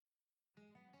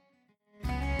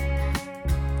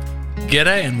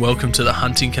G'day and welcome to the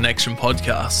Hunting Connection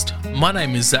podcast. My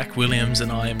name is Zach Williams and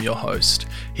I am your host.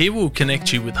 Here we'll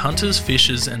connect you with hunters,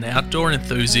 fishers and outdoor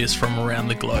enthusiasts from around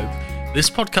the globe. This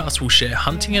podcast will share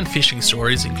hunting and fishing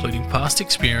stories including past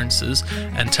experiences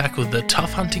and tackle the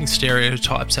tough hunting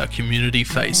stereotypes our community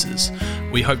faces.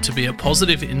 We hope to be a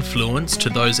positive influence to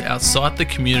those outside the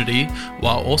community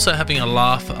while also having a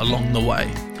laugh along the way.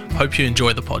 Hope you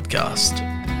enjoy the podcast.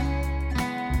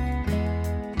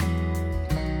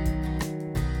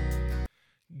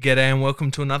 G'day and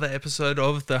welcome to another episode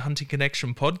of the Hunting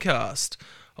Connection podcast.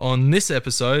 On this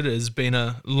episode, it has been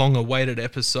a long-awaited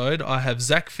episode. I have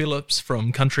Zach Phillips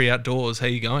from Country Outdoors. How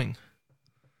you going?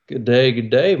 Good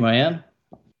day, man.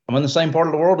 I'm in the same part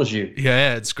of the world as you.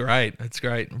 Yeah, it's great. It's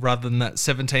great. Rather than that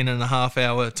 17 and a half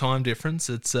hour time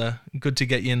difference, it's good to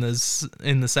get you in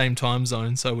the same time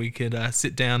zone so we could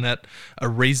sit down at a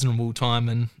reasonable time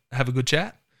and have a good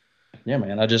chat. Yeah,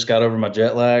 man. I just got over my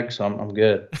jet lag, so I'm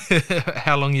good.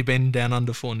 How long you been down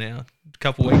under for now? A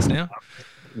couple of weeks now?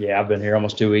 Yeah, I've been here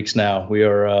almost 2 weeks now. We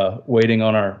are waiting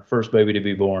on our first baby to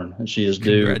be born, and she is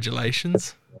due.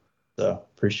 Congratulations. So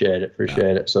appreciate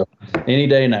it. So any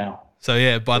day now. So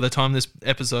yeah, by the time this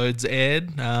episode's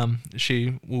aired,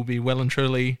 she will be well and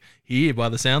truly here by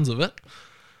the sounds of it.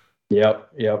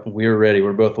 Yep. We're ready.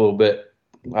 We're both a little bit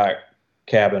like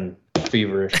cabin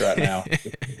feverish right now.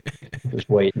 Just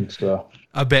waiting. So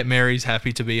I bet Mary's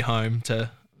happy to be home to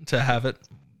have it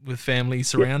with family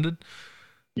surrounded.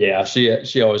 Yeah,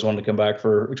 she always wanted to come back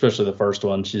for, especially the first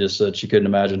one. She just said she couldn't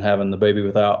imagine having the baby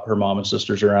without her mom and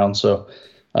sisters around. So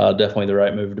definitely the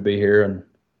right move to be here. And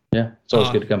yeah, it's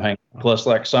always good to come hang. Plus,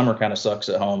 like summer kind of sucks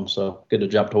at home, so good to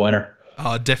jump to winter.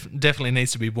 Oh, definitely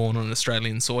needs to be born on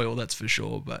Australian soil, that's for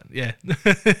sure. But yeah,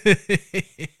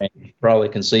 probably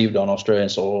conceived on Australian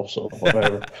soil, so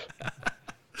whatever.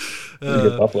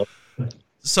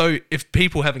 So, if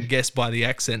people haven't guessed by the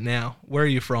accent now, where are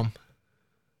you from?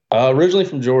 Originally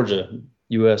from Georgia,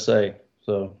 USA,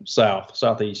 so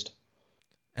southeast.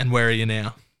 And where are you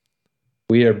now?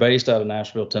 We are based out of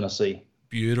Nashville, Tennessee.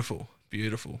 Beautiful.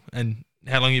 And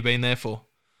how long you been there for?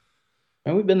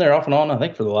 And we've been there off and on, I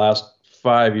think, for the last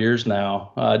 5 years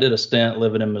now. I did a stint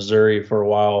living in Missouri for a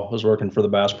while. I was working for the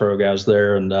Bass Pro guys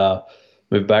there and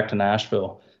moved back to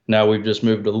Nashville. Now we've just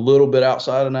moved a little bit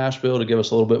outside of Nashville to give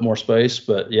us a little bit more space.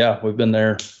 But yeah, we've been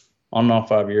there on and off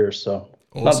 5 years. So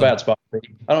awesome. Not a bad spot. I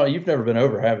don't know. You've never been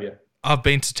over, have you? I've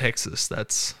been to Texas.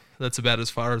 That's about as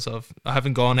far as I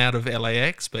haven't gone out of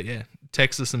LAX, but yeah,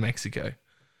 Texas and Mexico.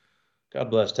 God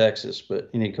bless Texas, but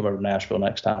you need to come over to Nashville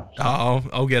next time. Oh,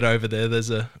 I'll get over there.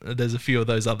 There's a few of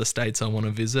those other states I want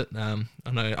to visit. I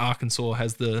know Arkansas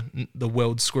has the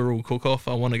World Squirrel Cook-Off.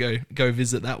 I want to go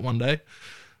visit that one day.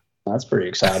 That's pretty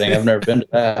exciting. I've never been to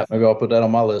that. Maybe I'll put that on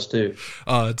my list too.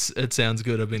 Oh, it sounds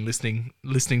good. I've been listening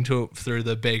to it through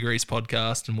the Bear Grease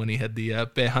podcast and when he had the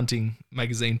Bear Hunting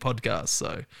magazine podcast.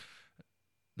 So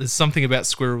there's something about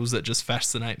squirrels that just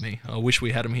fascinate me. I wish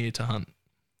we had them here to hunt.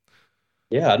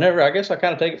 Yeah, I guess I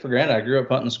kind of take it for granted. I grew up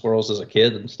hunting squirrels as a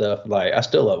kid and stuff. Like I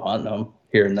still love hunting them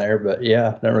here and there, but yeah,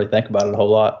 I don't really think about it a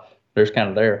whole lot. They're just kind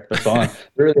of there. They're fun.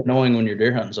 They're really annoying when you're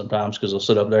deer hunting sometimes because they'll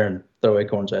sit up there and throw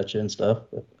acorns at you and stuff.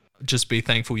 But just be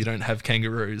thankful you don't have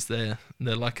kangaroos. They're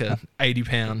like a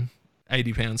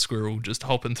 80-pound squirrel just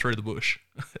hopping through the bush.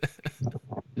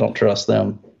 Don't trust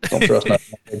them. Don't trust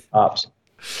big pops.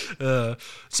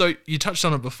 So you touched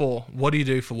on it before. What do you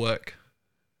do for work?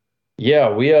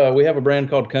 Yeah, we have a brand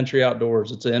called Country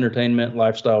Outdoors. It's an entertainment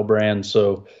lifestyle brand.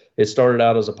 So it started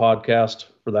out as a podcast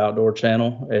for the Outdoor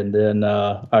Channel, and then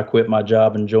I quit my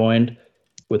job and joined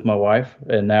with my wife,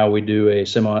 and now we do a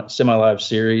semi-live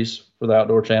series for the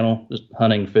Outdoor Channel, just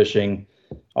hunting, fishing,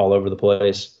 all over the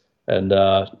place. And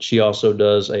she also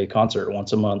does a concert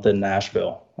once a month in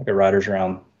Nashville, like a writer's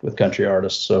round with country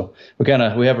artists. So we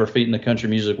have our feet in the country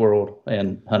music world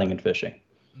and hunting and fishing.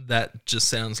 That just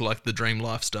sounds like the dream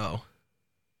lifestyle.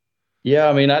 Yeah,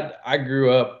 I mean, I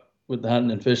grew up with the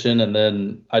hunting and fishing, and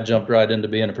then I jumped right into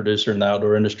being a producer in the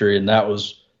outdoor industry, and that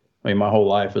was, I mean, my whole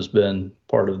life has been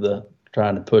part of the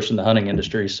trying to push in the hunting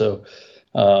industry. So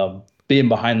being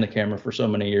behind the camera for so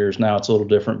many years now, it's a little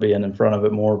different being in front of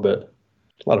it more, but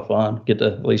it's a lot of fun. Get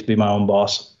to at least be my own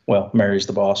boss. Well, Mary's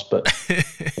the boss, but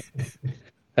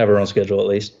have her own schedule at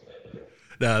least.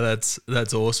 No, that's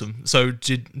awesome. So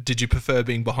did you prefer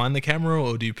being behind the camera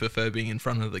or do you prefer being in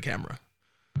front of the camera?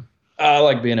 I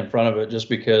like being in front of it just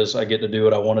because I get to do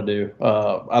what I want to do.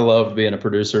 I loved being a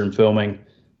producer and filming.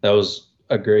 That was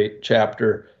a great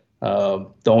chapter.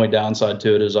 The only downside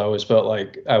to it is I always felt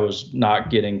like I was not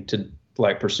getting to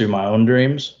like pursue my own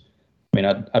dreams. I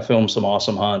mean, I filmed some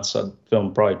awesome hunts. I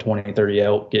filmed probably 20, 30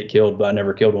 elk get killed, but I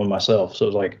never killed one myself. So it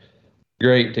was like,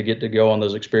 great to get to go on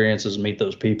those experiences and meet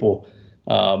those people.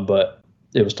 But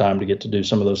it was time to get to do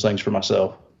some of those things for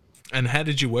myself. And how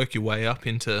did you work your way up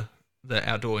into the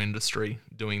outdoor industry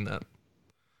doing that?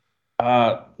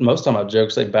 Most of my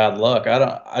jokes say bad luck.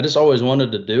 I just always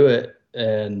wanted to do it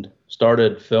and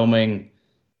started filming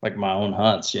like my own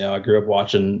hunts. I grew up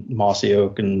watching Mossy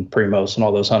Oak and Primos and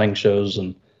all those hunting shows,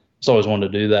 and just always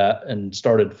wanted to do that and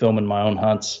started filming my own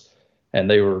hunts. And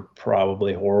they were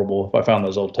probably horrible. If I found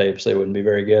those old tapes, they wouldn't be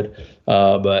very good.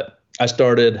 But I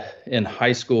started in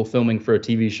high school filming for a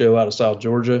TV show out of South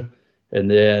Georgia. And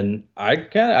then I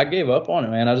gave up on it,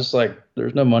 man. I just like,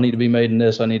 there's no money to be made in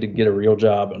this. I need to get a real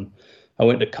job. And I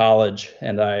went to college,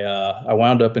 and I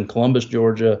wound up in Columbus,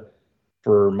 Georgia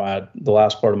for the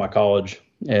last part of my college.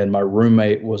 And my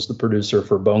roommate was the producer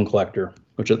for Bone Collector,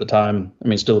 which at the time, I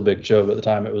mean, still a big show, but at the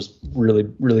time it was really,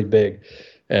 really big.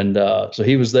 And so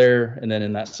he was there. And then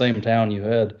in that same town, you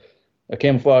had a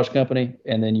camouflage company,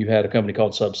 and then you had a company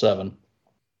called Sub 7.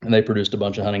 And they produced a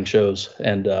bunch of hunting shows.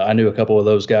 And I knew a couple of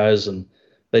those guys, and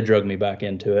they drugged me back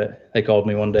into it. They called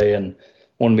me one day and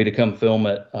wanted me to come film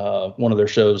at one of their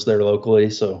shows there locally.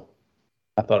 So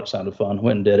I thought it sounded fun.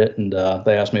 Went and did it. And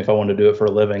they asked me if I wanted to do it for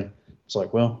a living. It's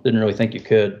like, well, didn't really think you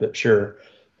could, but sure.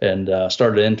 And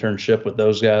started an internship with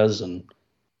those guys. And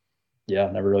yeah,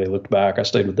 never really looked back. I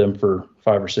stayed with them for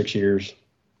 5 or 6 years.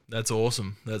 That's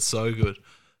awesome. That's so good.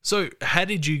 So how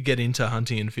did you get into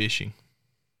hunting and fishing?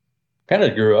 Kind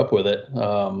of grew up with it.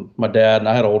 My dad, and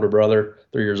I had an older brother,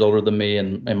 3 years older than me,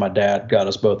 and my dad got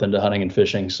us both into hunting and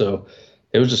fishing. So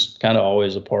it was just kind of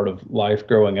always a part of life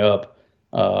growing up.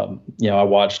 I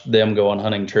watched them go on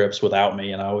hunting trips without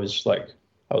me, and I was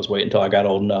waiting until I got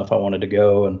old enough. I wanted to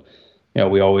go, and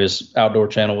Outdoor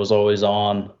Channel was always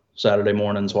on Saturday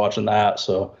mornings watching that.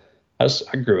 So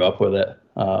I grew up with it.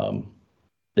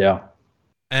 Yeah.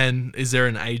 And is there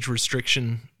an age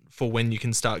restriction for when you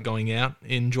can start going out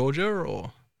in Georgia,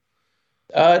 or?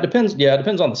 It depends. Yeah, it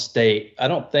depends on the state. I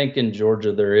don't think in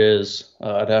Georgia there is.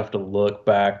 I'd have to look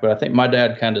back, but I think my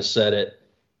dad kind of said it.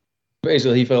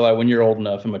 Basically, he felt like when you're old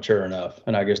enough and mature enough,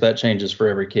 and I guess that changes for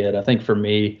every kid. I think for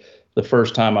me, the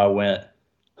first time I went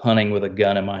hunting with a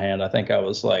gun in my hand, I think I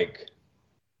was like,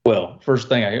 first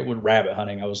thing I hit with rabbit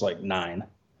hunting, I was like 9.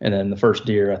 And then the first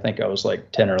deer, I think I was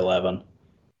like 10 or 11.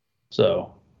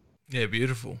 So. Yeah,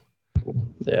 beautiful.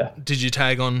 Yeah. Did you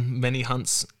tag on many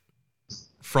hunts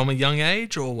from a young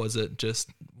age, or was it just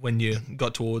when you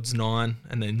got towards 9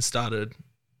 and then started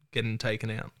getting taken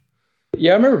out?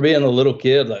 Yeah, I remember being a little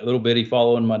kid, like little bitty,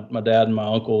 following my dad and my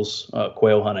uncle's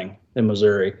quail hunting in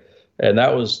Missouri. And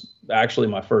that was actually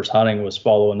my first hunting, was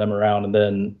following them around. And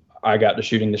then I got to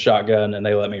shooting the shotgun, and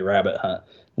they let me rabbit hunt.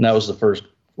 And that was the first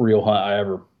real hunt I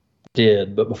ever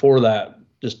did. But before that,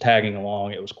 just tagging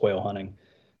along, it was quail hunting.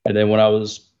 And then when I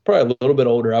was probably a little bit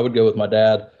older, I would go with my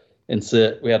dad and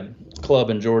sit. We had a club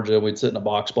in Georgia. We'd sit in a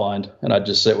box blind, and I'd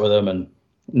just sit with him. And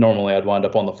normally I'd wind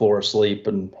up on the floor asleep,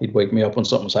 and he'd wake me up when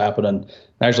something was happening. And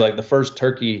actually, like the first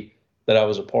turkey that I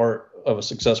was a part of a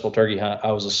successful turkey hunt,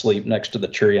 I was asleep next to the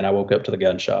tree, and I woke up to the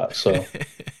gunshot. So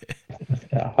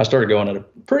yeah, I started going at a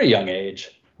pretty young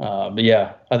age. But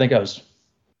yeah, I think I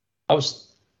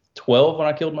was 12 when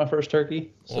I killed my first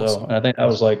turkey. So awesome. And I think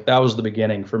that was the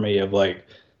beginning for me of like,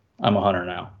 I'm a hunter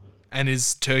now. And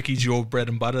is turkeys your bread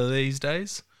and butter these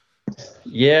days?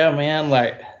 Yeah, man.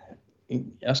 Like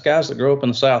us guys that grow up in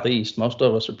the Southeast, most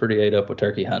of us are pretty ate up with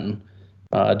turkey hunting.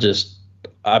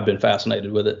 I've been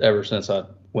fascinated with it ever since I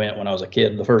went when I was a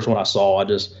kid. The first one I saw,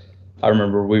 I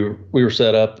remember we were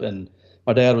set up, and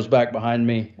my dad was back behind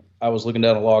me. I was looking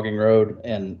down a logging road,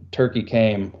 and turkey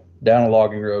came down a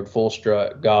logging road, full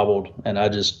strut, gobbled. And I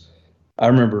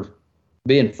remember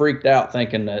being freaked out,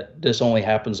 thinking that this only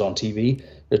happens on TV.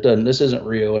 This isn't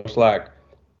real. It's like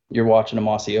you're watching a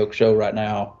Mossy Oak show right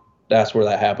now. That's where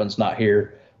that happens, not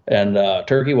here. And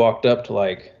turkey walked up to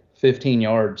like 15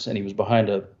 yards, and he was behind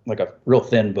a real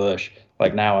thin bush.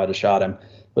 Like now I'd have shot him,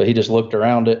 but he just looked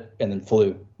around it and then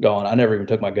flew, gone. I never even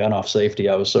took my gun off safety.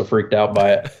 I was so freaked out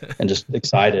by it and just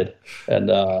excited. And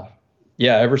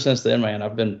yeah, ever since then, man,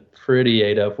 I've been pretty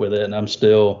ate up with it,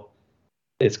 and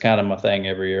it's kind of my thing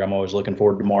every year. I'm always looking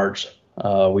forward to March.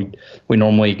 We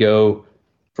normally go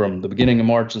from the beginning of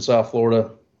March in South Florida,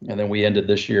 and then we ended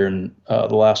this year, and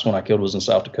the last one I killed was in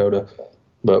South Dakota.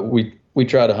 But we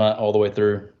try to hunt all the way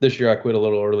through. This year I quit a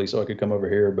little early so I could come over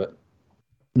here, but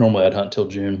normally I'd hunt till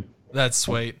June. That's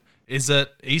sweet. Is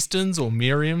that Easterns or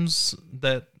Merriams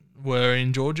that were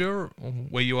in Georgia or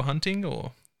where you were hunting,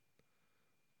 or?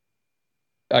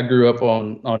 I grew up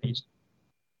on East.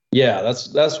 Yeah,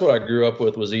 that's what I grew up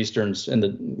with, was Easterns in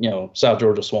the South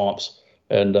Georgia swamps,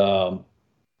 and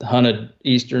hunted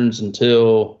Easterns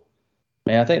until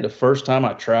Man, I think the first time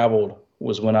I traveled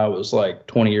was when I was like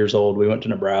 20 years old. We went to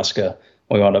Nebraska.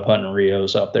 We wound up hunting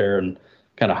Rios out there and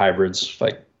kind of hybrids,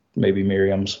 like maybe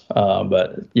Miriam's.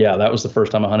 But yeah, that was the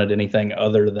first time I hunted anything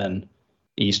other than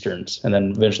Easterns, and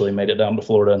then eventually made it down to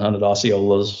Florida and hunted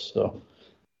Osceolas. So,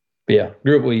 but yeah,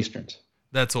 grew up with Easterns.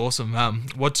 That's awesome.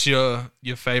 What's your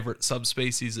favorite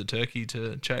subspecies of turkey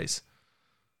to chase?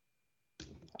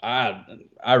 I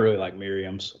I really like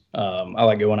Miriam's. I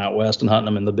like going out west and hunting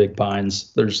them in the big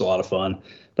pines. They're just a lot of fun.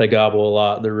 They gobble a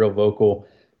lot. They're real vocal,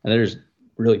 and they're just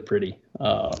really pretty.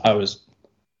 I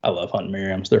love hunting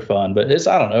Miriam's. They're fun, but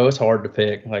I don't know. It's hard to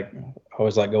pick. Like I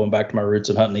always like going back to my roots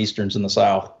and hunting Easterns in the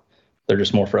South. They're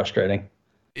just more frustrating.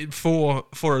 For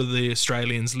the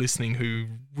Australians listening who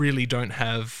really don't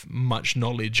have much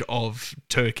knowledge of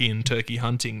turkey and turkey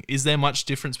hunting, is there much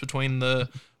difference between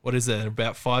what is there,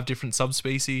 about 5 different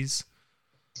subspecies?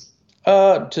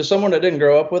 To someone that didn't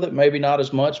grow up with it, maybe not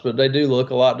as much, but they do look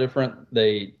a lot different.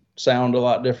 They sound a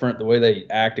lot different. The way they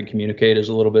act and communicate is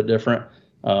a little bit different.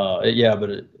 Yeah,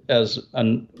 but as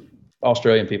an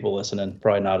Australian people listening,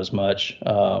 probably not as much.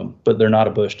 But they're not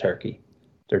a bush turkey.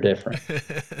 They're different.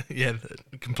 Yeah,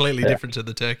 completely different to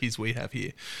the turkeys we have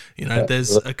here.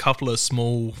 There's Yeah. a couple of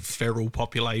small feral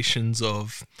populations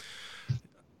of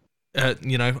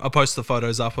I post the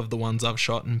photos up of the ones I've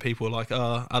shot, and people are like,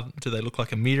 do they look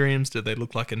like a Miriam's? Do they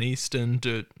look like an Eastern?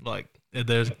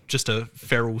 They're just a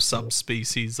feral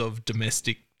subspecies of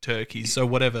domestic turkeys. So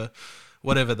whatever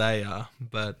they are,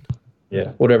 but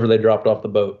Yeah, whatever they dropped off the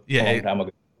boat a yeah, long time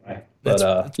ago. Right? it's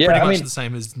Yeah, pretty I much mean, the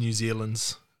same as New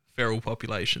Zealand's feral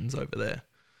populations over there.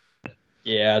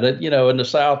 yeah, that in the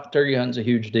South, turkey hunting's a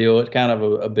huge deal. It's kind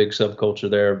of a big subculture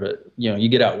there, but you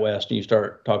get out west and you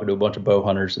start talking to a bunch of bow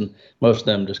hunters, and most of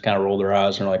them just kind of roll their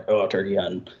eyes and are like, "Oh, turkey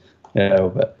hunting,"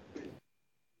 But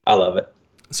I love it.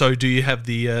 So, do you have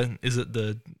the? Is it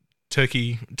the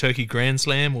Turkey Grand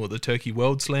Slam or the Turkey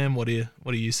World Slam? What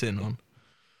are you sitting on?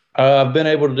 I've been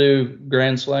able to do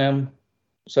Grand Slam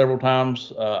several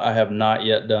times. I have not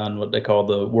yet done what they call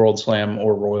the World Slam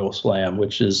or Royal Slam,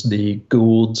 which is the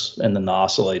Goulds and the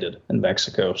Nocellated in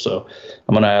Mexico. So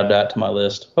I'm going to add that to my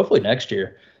list, hopefully next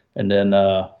year. And then,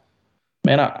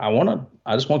 man,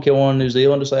 I just want to kill one in New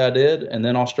Zealand to say I did, and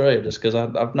then Australia, just because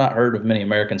I've not heard of many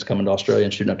Americans coming to Australia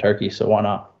and shooting a turkey. So why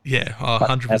not? Yeah,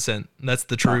 100%. That's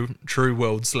the true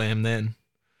World Slam then.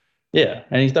 Yeah,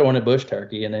 and you throw in a bush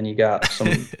turkey, and then you got some,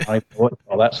 I don't even know what you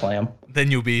call that slam.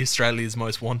 Then you'll be Australia's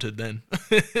most wanted then.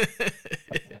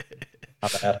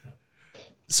 Not bad.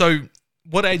 So,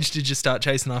 what age did you start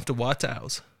chasing after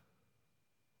whitetails?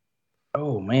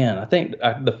 Oh man, I think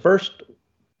the first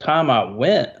time I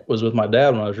went was with my dad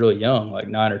when I was really young, like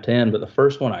 9 or 10. But the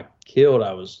first one I killed,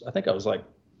 I think I was like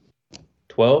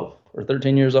 12 or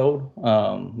 13 years old.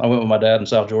 I went with my dad in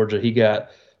South Georgia. He got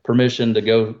permission to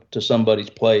go to somebody's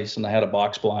place, and I had a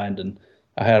box blind, and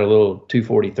I had a little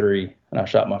 243, and I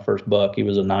shot my first buck. He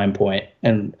was a 9 point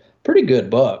and pretty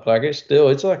good buck. Like it's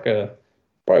like a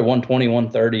probably 120,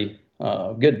 130,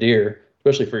 good deer,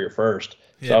 especially for your first.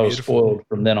 So Yeah, I was beautiful. spoiled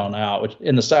from then on out. Which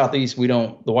in the southeast, the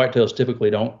whitetails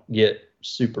typically don't get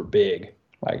super big.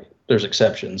 Like there's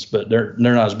exceptions, but they're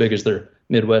not as big as their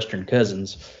midwestern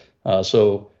cousins.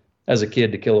 So as a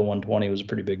kid, to kill a 120 was a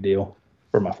pretty big deal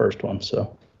for my first one.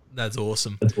 So That's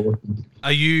awesome. that's awesome.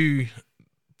 Are you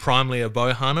primarily a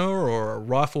bow hunter or a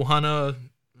rifle hunter?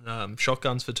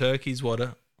 Shotguns for turkeys,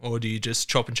 or do you just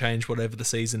chop and change whatever the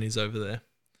season is over there?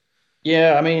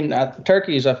 Yeah, I mean,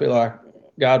 turkeys. I feel like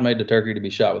God made the turkey to be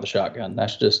shot with a shotgun.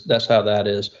 That's how that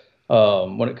is.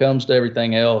 When it comes to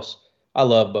everything else, I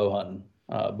love bow hunting.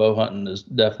 Bow hunting is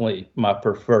definitely my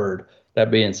preferred.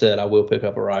 That being said, I will pick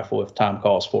up a rifle if time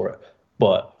calls for it.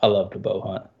 But I love to bow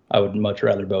hunt. I would much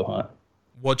rather bow hunt.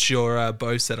 What's your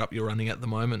bow setup you're running at the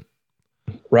moment?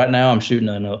 Right now, I'm shooting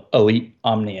an Elite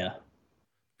Omnia.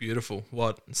 Beautiful.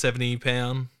 What, 70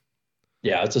 pound?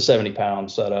 Yeah, it's a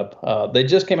 70-pound setup. They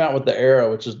just came out with the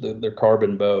Arrow, which is their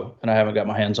carbon bow, and I haven't got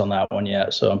my hands on that one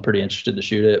yet, so I'm pretty interested to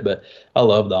shoot it. But I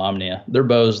love the Omnia. Their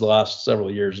bows the last several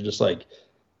years are just like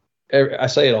I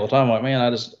say it all the time. Like, man,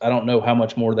 I don't know how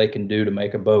much more they can do to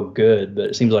make a bow good, but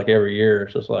it seems like every year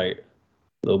it's just like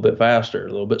a little bit faster,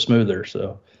 a little bit smoother.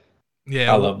 So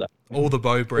Yeah, I love that. all the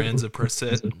bow brands are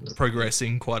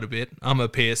progressing quite a bit. I'm a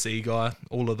PSE guy.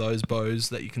 All of those bows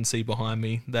that you can see behind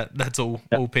me, that's all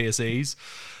PSEs.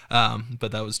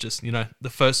 But that was just the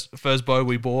first bow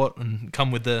we bought and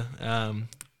come with the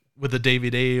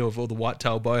DVD of all the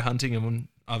whitetail bow hunting, and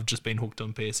I've just been hooked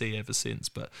on PSE ever since.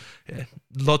 But yeah,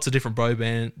 lots of different bow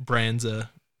brands are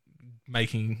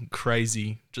making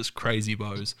crazy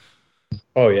bows.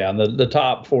 Oh yeah, and the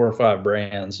top 4 or 5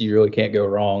 brands, you really can't go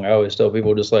wrong. I always tell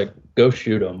people just like go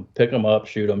shoot them, pick them up,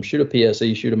 shoot them, shoot a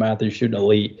PSE, shoot a Matthews, shoot an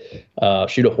Elite,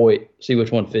 shoot a Hoyt, see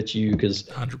which one fits you because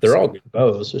they're all 100%. good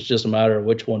bows. It's just a matter of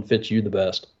which one fits you the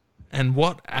best. And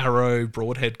what arrow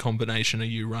broadhead combination are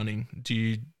you running? Do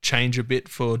you change a bit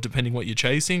for depending what you're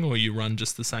chasing, or you run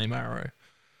just the same arrow?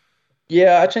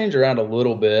 Yeah, I change around a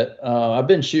little bit. I've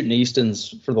been shooting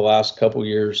Easton's for the last couple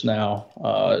years now.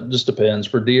 It just depends.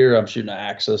 For deer, I'm shooting an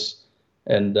Axis,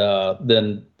 and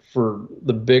then for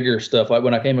the bigger stuff, like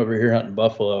when I came over here hunting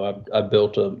buffalo, I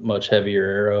built a much heavier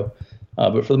arrow.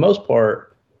 But for the most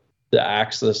part, the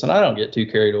Axis, and I don't get too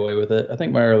carried away with it. I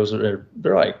think my arrows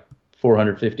they're like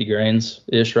 450 grains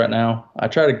ish right now. I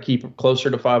try to keep it closer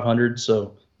to 500,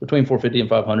 so between 450 and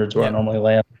 500 is where I Yep. normally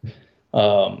land.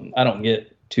 I don't get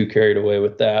too carried away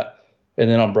with that. And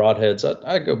then on broadheads,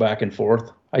 I go back and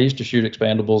forth. I used to shoot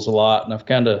expandables a lot, and I've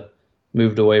kind of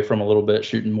moved away from a little bit,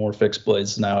 shooting more fixed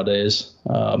blades nowadays.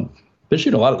 Been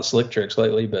shooting a lot of the slick tricks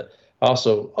lately, but I'll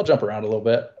jump around a little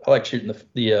bit. I like shooting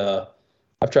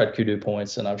I've tried kudu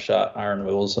points and I've shot iron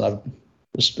wheels, and I've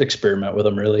just experiment with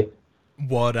them really.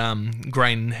 What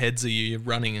grain heads are you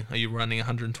running? Are you running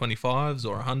 125s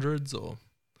or 100s or?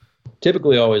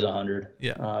 Typically always 100.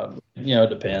 Yeah. It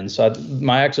depends.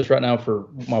 My axis right now for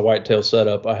my whitetail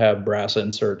setup, I have brass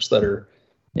inserts that are,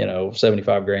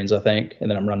 75 grains, I think. And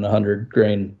then I'm running a 100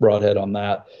 grain broadhead on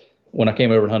that. When I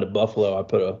came over and hunted buffalo, I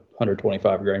put a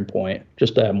 125 grain point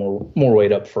just to have more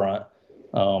weight up front.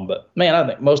 But man, I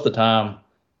think most of the time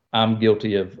I'm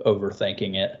guilty of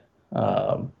overthinking it.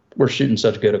 We're shooting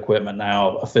such good equipment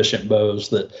now, efficient bows,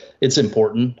 that it's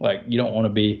important. Like you don't want to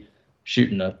be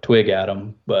shooting a twig at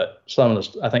them, but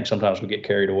I think sometimes we get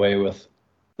carried away with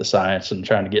the science and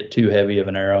trying to get too heavy of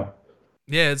an arrow.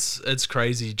 Yeah, it's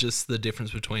crazy just the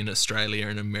difference between Australia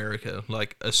and America.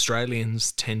 Like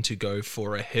Australians tend to go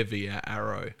for a heavier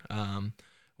arrow.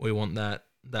 We want that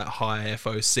high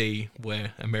FOC,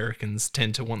 where Americans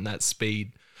tend to want that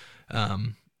speed.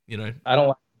 You know, I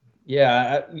don't,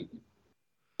 yeah,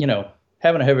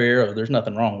 having a heavy arrow, there's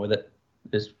nothing wrong with it.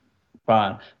 It's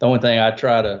fine. The only thing I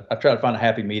try to find a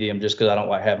happy medium just because I don't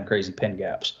like having crazy pin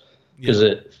gaps. Because yeah,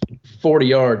 at 40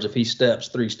 yards, if he steps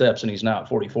 3 steps and he's not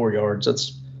 44 yards,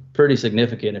 that's pretty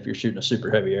significant if you're shooting a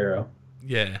super heavy arrow.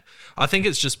 yeah. I think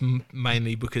it's just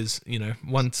mainly because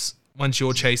once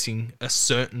you're chasing a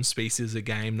certain species of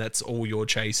game, that's all you're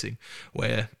chasing.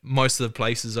 Where most of the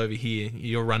places over here,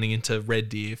 you're running into red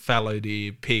deer, fallow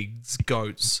deer, pigs,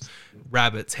 goats,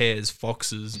 rabbits, hares,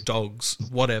 foxes, dogs,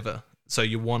 whatever. So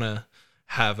you want to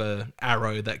have a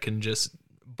arrow that can just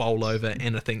bowl over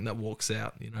anything that walks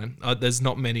out. There's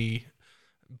not many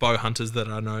bow hunters that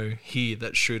I know here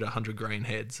that shoot 100 grain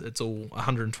heads. It's all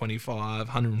 125,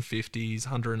 150s,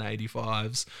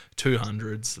 185s,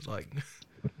 200s. Like,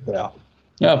 Yeah.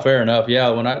 Yeah, fair enough. Yeah,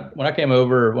 when I came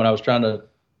over, when I was trying to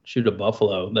shoot a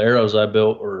buffalo, the arrows I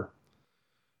built were,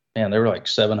 man, they were like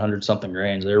 700 something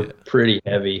grains. They were yeah, pretty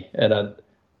heavy, and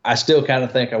I still kind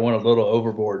of think I went a little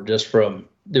overboard just from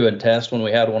doing tests. When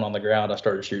we had one on the ground, I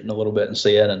started shooting a little bit and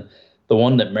seeing, and the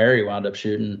one that Mary wound up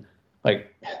shooting,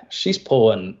 like she's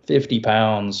pulling 50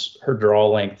 pounds. Her draw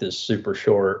length is super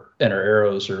short, and her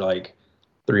arrows are like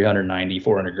 390,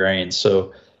 400 grains.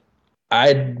 So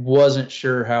I wasn't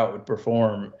sure how it would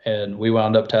perform, and we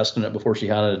wound up testing it before she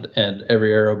hunted, and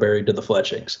every arrow buried to the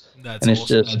fletchings. that's And it's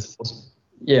awesome. just,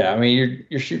 yeah, I mean,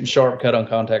 you're shooting sharp cut on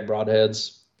contact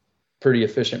broadheads, pretty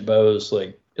efficient bows.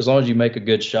 Like as long as you make a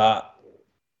good shot,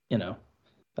 you know,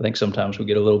 I think sometimes we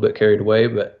get a little bit carried away,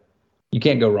 but you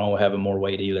can't go wrong with having more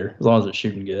weight either, as long as it's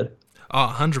shooting good.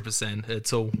 Oh, 100%.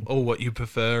 It's all what you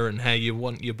prefer and how you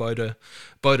want your bow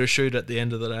to shoot at the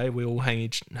end of the day. We all hang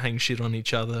shit on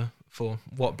each other for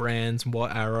what brands,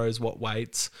 what arrows, what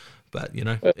weights. But,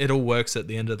 it all works at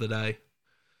the end of the day.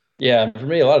 Yeah, for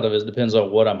me, a lot of it depends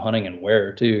on what I'm hunting and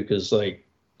where too, because like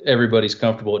everybody's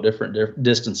comfortable at different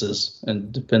distances,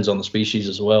 and depends on the species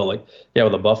as well. Like, yeah,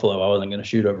 with a buffalo, I wasn't going to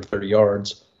shoot over 30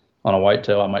 yards. On a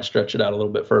whitetail, I might stretch it out a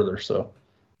little bit further. So,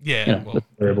 Yeah, well,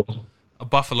 different variables. a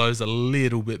buffalo's a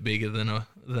little bit bigger than a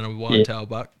Yeah, whitetail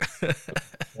buck.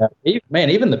 yeah.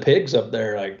 Man, even the pigs up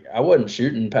there, like I wasn't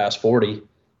shooting past 40,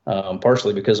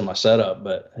 partially because of my setup,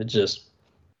 but it just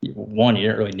one, you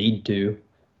didn't really need to,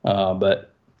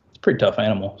 but it's a pretty tough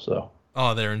animal. So.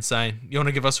 Oh, they're insane. You want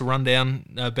to give us a rundown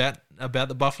about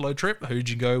the buffalo trip? Who'd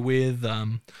you go with?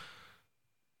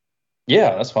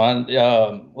 Yeah, that's fine.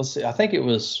 Let's see. I think it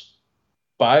was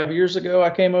 5 years ago I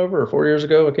came over, or 4 years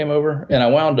ago I came over, and I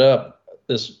wound up.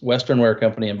 This Western wear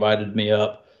company invited me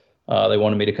up. They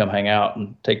wanted me to come hang out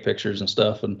and take pictures and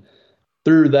stuff. And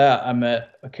through that, I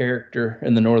met a character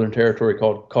in the Northern Territory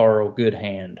called Carl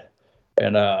Goodhand.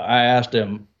 And I asked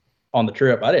him on the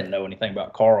trip, I didn't know anything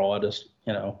about Carl. I just,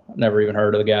 never even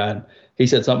heard of the guy. And he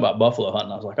said something about buffalo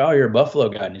hunting. I was like, oh, you're a buffalo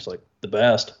guy. And he's like, the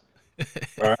best.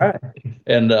 All right.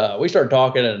 And we started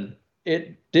talking, and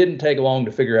it didn't take long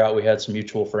to figure out we had some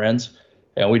mutual friends.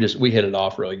 And we hit it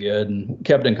off really good and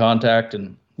kept in contact.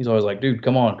 And he's always like, dude,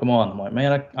 come on, come on. I'm like,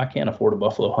 man, I can't afford a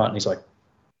buffalo hunt. And he's like,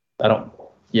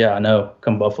 yeah, I know,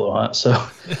 come buffalo hunt. So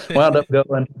wound up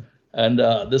going. And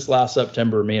this last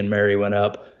September, me and Mary went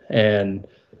up, and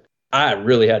I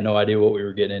really had no idea what we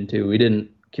were getting into. We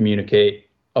didn't communicate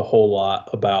a whole lot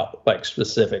about like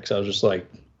specifics. I was just like,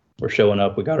 we're showing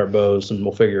up, we got our bows, and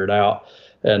we'll figure it out.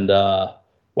 And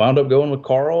wound up going with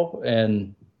Carl,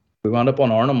 and we wound up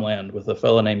on Arnhem Land with a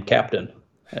fella named Captain.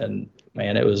 And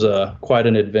man, it was quite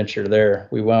an adventure there.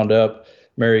 We wound up,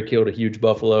 Mary killed a huge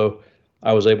buffalo.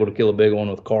 I was able to kill a big one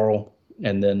with Carl.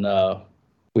 And then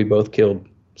we both killed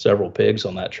several pigs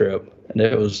on that trip. And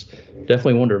it was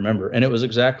definitely one to remember. And it was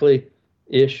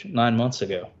exactly-ish 9 months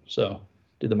ago. So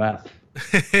do the math.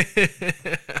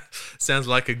 Sounds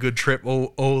like a good trip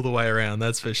all the way around,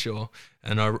 that's for sure.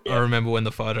 And I remember when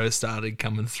the photos started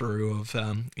coming through of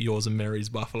yours and Mary's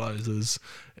buffaloes.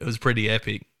 It was pretty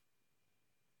epic.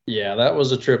 Yeah, that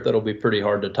was a trip that'll be pretty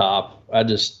hard to top.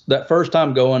 That first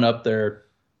time going up there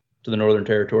to the Northern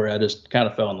Territory, I just kind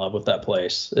of fell in love with that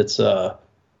place. It's kind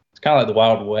of like the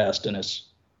Wild West, and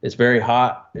it's very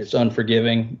hot, it's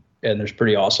unforgiving, and there's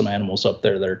pretty awesome animals up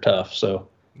there that are tough. So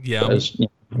yeah,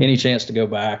 any chance to go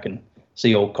back and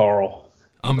see old Carl.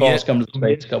 Carl's come to the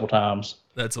States a couple times.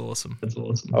 That's awesome.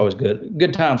 Always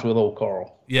good times with old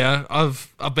Carl. Yeah,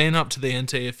 I've been up to the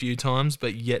NT a few times,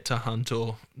 but yet to hunt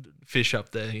or fish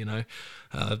up there.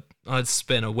 I'd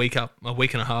spent a week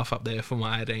and a half up there for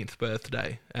my 18th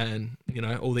birthday, and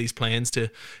all these plans to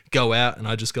go out, and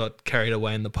I just got carried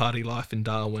away in the party life in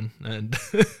Darwin, and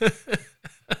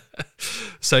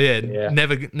so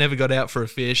never got out for a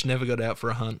fish, never got out for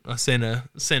a hunt. I sent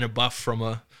a buff from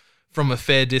a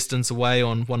fair distance away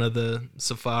on one of the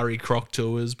safari croc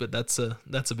tours, but that's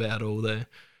about all there.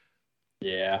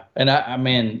 Yeah, and I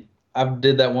mean, I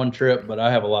did that one trip, but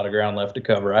I have a lot of ground left to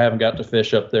cover. I haven't got to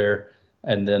fish up there,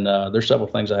 and then there's several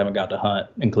things I haven't got to hunt,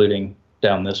 including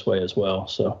down this way as well.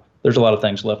 So there's a lot of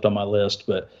things left on my list,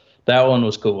 but that one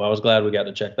was cool. I was glad we got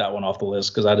to check that one off the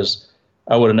list, because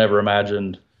I would have never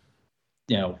imagined,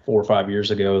 4 or 5 years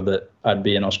ago that I'd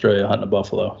be in Australia hunting a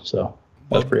buffalo. So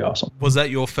that's pretty awesome. Was that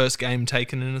your first game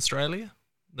taken in Australia?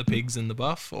 The pigs and the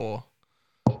buff, or?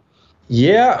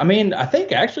 Yeah, I mean, I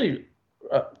think actually,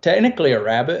 technically a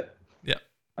rabbit. Yeah.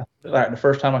 Like the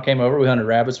first time I came over, we hunted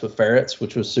rabbits with ferrets,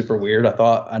 which was super weird. I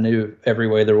thought I knew every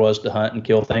way there was to hunt and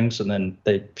kill things, and then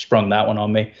they sprung that one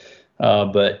on me.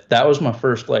 But that was my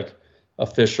first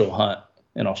official hunt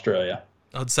in Australia.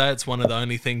 I'd say it's one of the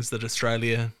only things that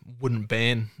Australia wouldn't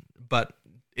ban, but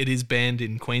it is banned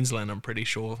in Queensland, I'm pretty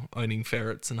sure, owning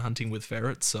ferrets and hunting with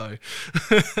ferrets. So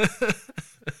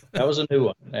that was a new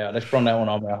one. Yeah, they sprung that one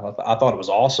on me. I thought it was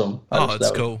awesome.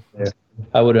 It's cool. Yeah.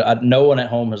 No one at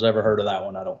home has ever heard of that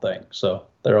one, I don't think. So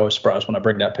they're always surprised when I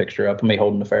bring that picture up of me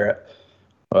holding the ferret.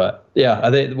 But yeah,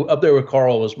 I think up there with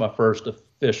Carl was my first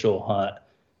official hunt.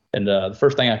 And the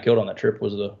first thing I killed on that trip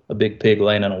was a big pig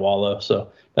laying in a wallow.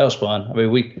 So that was fun. I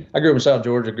mean, I grew up in South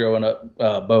Georgia growing up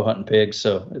bow hunting pigs.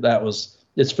 So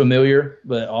it's familiar,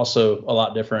 but also a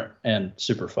lot different and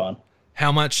super fun.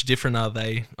 How much different are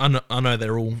they? I know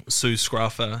they're all Sioux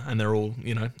Scruffer and they're all,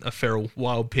 a feral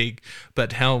wild pig,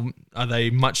 but how are they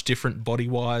much different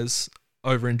body-wise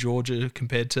over in Georgia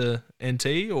compared to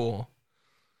NT, or?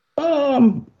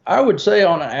 I would say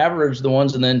on average, the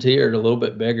ones in the NT are a little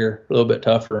bit bigger, a little bit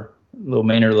tougher, a little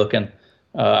meaner looking.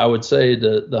 I would say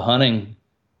the hunting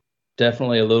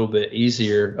definitely a little bit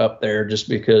easier up there, just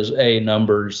because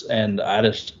numbers and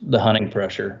the hunting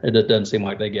pressure. It doesn't seem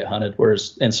like they get hunted,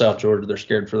 whereas in South Georgia they're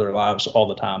scared for their lives all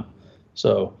the time.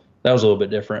 So that was a little bit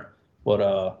different,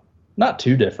 but not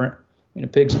too different. A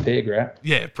pig's a pig, right?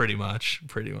 Yeah, pretty much.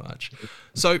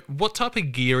 So what type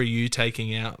of gear are you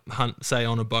taking out, say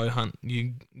on a bow hunt?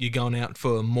 You going out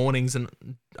for mornings and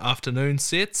afternoon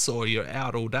sits, or you're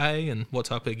out all day, and what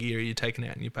type of gear are you taking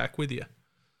out in your pack with you?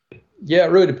 Yeah,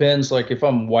 it really depends. Like if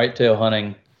I'm whitetail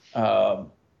hunting,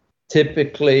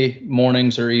 typically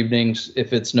mornings or evenings.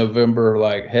 If it's November,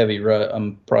 like heavy rut,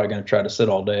 I'm probably going to try to sit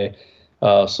all day.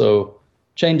 So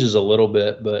changes a little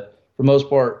bit, but for the most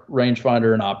part,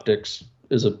 rangefinder and optics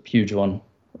is a huge one.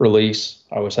 Release,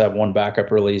 I always have one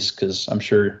backup release, because I'm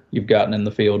sure you've gotten in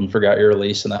the field and forgot your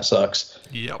release, and that sucks.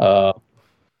 Yep.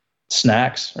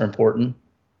 Snacks are important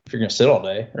if you're going to sit all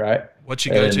day, right? What's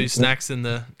your go-to snacks in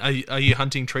the? Are you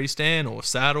hunting tree stand or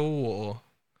saddle or?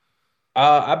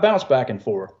 I bounce back and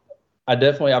forth. I've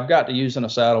got to using a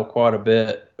saddle quite a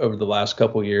bit over the last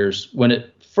couple of years. Not when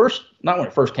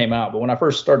it first came out, but when I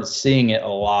first started seeing it a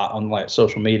lot on like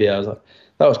social media, I was like,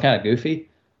 that was kind of goofy.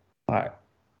 Like,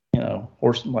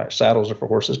 horse like saddles are for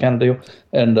horses kind of deal.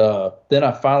 And then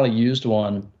I finally used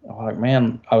one. I'm like,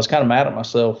 man, I was kind of mad at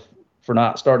myself for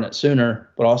not starting it sooner,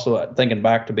 but also thinking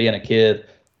back to being a kid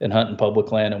and hunting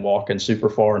public land and walking super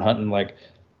far and hunting like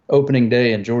opening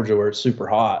day in Georgia where it's super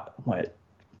hot. I'm like,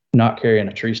 not carrying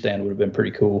a tree stand would have been pretty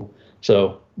cool.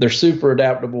 So they're super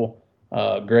adaptable,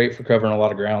 great for covering a lot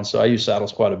of ground. So I use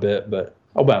saddles quite a bit, but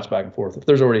I'll bounce back and forth. If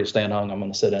there's already a stand hung, I'm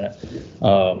going to sit in it.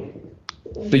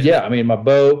 But yeah, I mean, my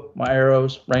bow, my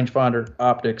arrows, rangefinder,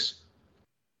 optics,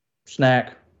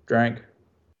 snack, drink,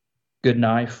 good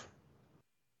knife.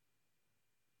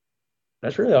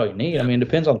 That's really all you need. I mean, it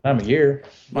depends on the time of year.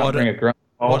 Might bring a grunt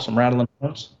ball, some rattling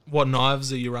notes. What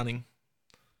knives are you running?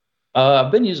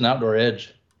 I've been using Outdoor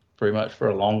Edge pretty much for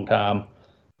a long time.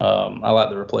 I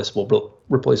like the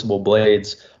replaceable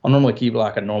blades. I'll normally keep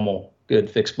like a normal good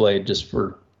fixed blade just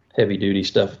for heavy duty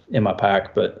stuff in my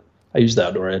pack, but I use the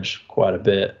Outdoor Edge quite a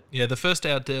bit. Yeah, the first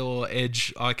Outdoor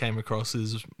Edge I came across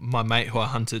is my mate who I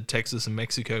hunted Texas and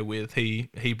Mexico with. He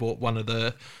bought one of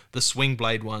the swing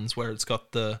blade ones where it's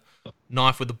got the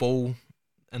knife with the ball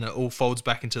and it all folds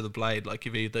back into the blade. Like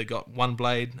you've either got one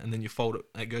blade and then you fold it,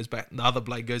 it goes back, the other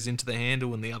blade goes into the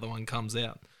handle and the other one comes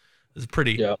out. It's a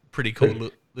pretty cool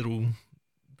little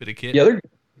bit of kit. Yeah,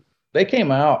 they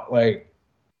came out like,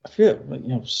 I feel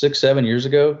 6-7 years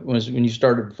ago when you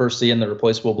started first seeing the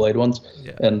replaceable blade ones.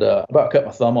 Yeah. And I about cut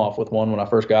my thumb off with one when I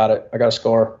first got it. I got a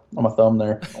scar on my thumb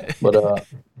there, but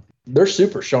they're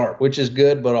super sharp, which is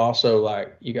good, but also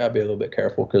like you gotta be a little bit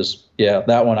careful because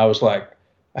that one I was like,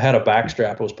 I had a back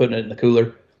strap. I was putting it in the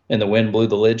cooler and the wind blew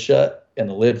the lid shut and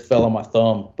the lid fell on my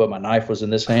thumb, but my knife was in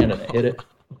this hand and it hit it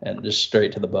and just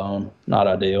straight to the bone. Not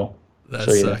ideal. That's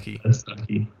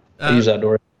sucky. I use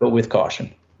outdoor, but with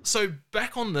caution. So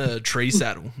back on the tree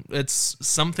saddle, it's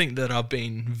something that I've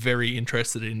been very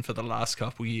interested in for the last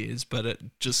couple of years, but it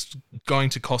just going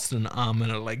to cost an arm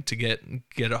and a leg to get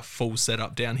a full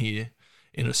setup down here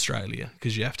in Australia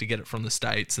because you have to get it from the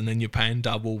States and then you're paying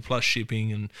double plus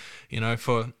shipping and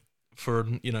for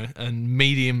a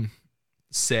medium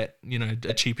set,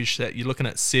 a cheapish set, you're looking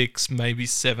at $600, maybe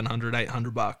 $700,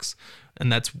 $800,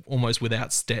 and that's almost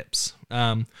without steps.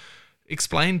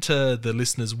 Explain to the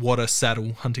listeners what a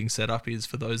saddle hunting setup is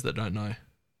for those that don't know.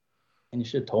 And you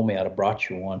should have told me I'd have brought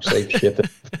you one, save shipping.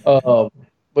 But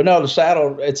no, the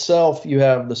saddle itself, you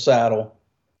have the saddle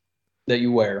that you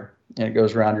wear and it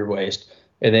goes around your waist.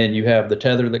 And then you have the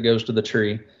tether that goes to the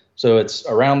tree. So it's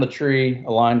around the tree,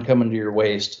 a line coming to your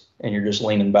waist, and you're just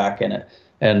leaning back in it.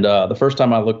 And the first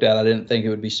time I looked at it, I didn't think it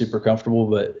would be super comfortable,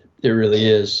 but it really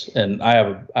is. And I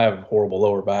have a horrible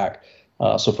lower back.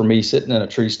 So for me, sitting in a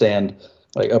tree stand,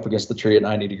 like up against the tree at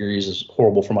 90 degrees is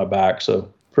horrible for my back.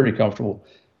 So pretty comfortable.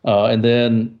 And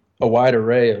then a wide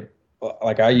array of,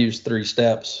 like I use 3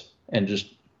 steps and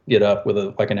just get up with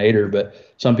an 8er, but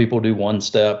some people do 1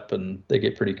 step and they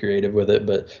get pretty creative with it.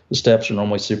 But the steps are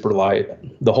normally super light.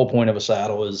 The whole point of a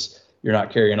saddle is you're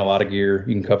not carrying a lot of gear.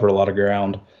 You can cover a lot of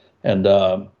ground. And,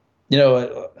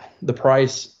 the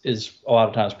price is a lot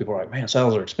of times people are like, man,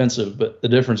 saddles are expensive. But the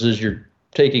difference is you're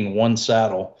taking 1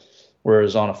 saddle,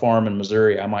 whereas on a farm in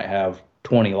Missouri, I might have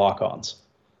 20 lock-ons.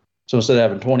 So instead of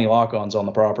having 20 lock-ons on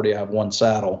the property, I have 1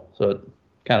 saddle. So it,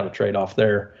 kind of a trade-off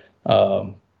there.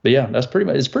 But yeah, that's pretty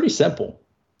much, it's pretty simple.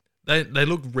 They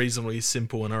look reasonably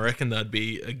simple, and I reckon that'd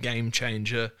be a game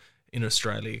changer in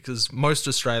Australia because most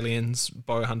Australians,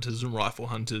 bow hunters and rifle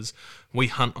hunters, we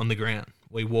hunt on the ground.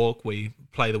 We walk, we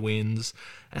play the winds,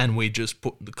 and we just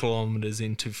put the kilometers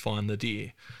in to find the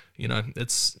deer.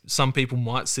 It's some people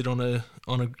might sit on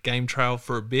a game trail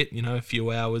for a bit, a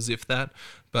few hours if that,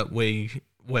 but we're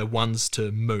ones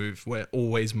to move. We're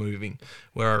always moving.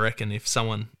 Where I reckon if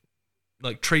someone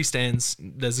like tree stands,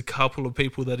 there's a couple of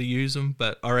people that use them,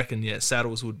 but I reckon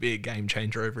saddles would be a game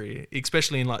changer over here,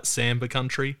 especially in like Samba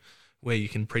country where you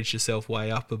can preach yourself way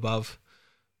up above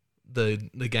the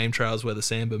game trails where the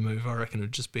Samba move. I reckon it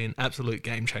would just be an absolute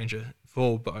game changer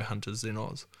for bow hunters in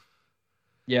Oz.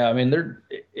 Yeah, I mean,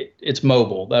 it's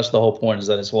mobile. That's the whole point, is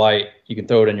that it's light. You can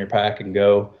throw it in your pack and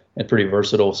go. It's pretty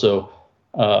versatile. So,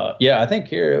 I think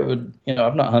here it would,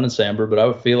 I've not hunted sambar, but I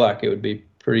would feel like it would be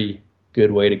pretty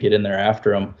good way to get in there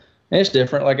after them. And it's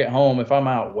different. Like at home, if I'm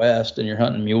out west and you're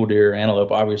hunting mule deer or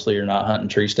antelope, obviously you're not hunting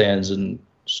tree stands and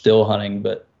still hunting.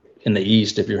 But in the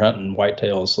east, if you're hunting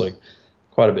whitetails, like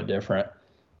quite a bit different.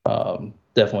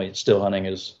 Definitely still hunting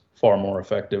is far more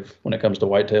effective when it comes to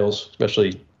whitetails,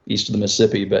 especially east of the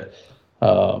Mississippi. But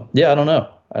yeah, I don't know.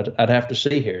 I'd have to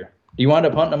see here. Do you wind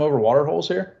up hunting them over water holes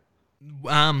here?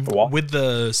 With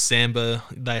the Samba,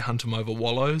 they hunt them over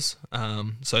wallows,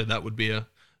 so that would be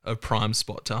a prime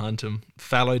spot to hunt them.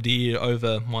 Fallow deer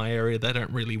over my area, they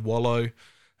don't really wallow.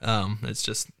 It's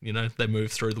just, they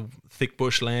move through the thick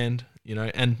bushland,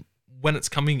 and when it's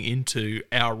coming into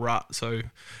our rut, so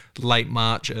late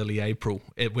March, early April,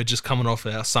 we're just coming off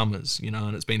our summers,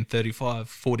 and it's been 35,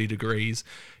 40 degrees,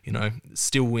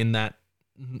 still in that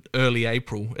early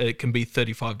April, it can be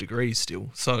 35 degrees still.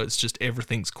 So it's just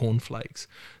everything's cornflakes.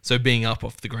 So being up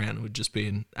off the ground would just be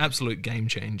an absolute game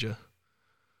changer.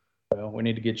 Well, we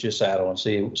need to get you a saddle and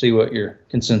see what your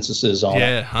consensus is on it.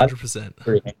 Yeah, 100%.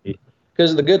 Pretty handy.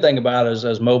 Because the good thing about it is,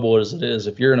 as mobile as it is,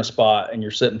 if you're in a spot and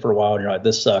you're sitting for a while and you're like,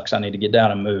 this sucks, I need to get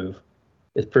down and move,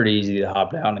 it's pretty easy to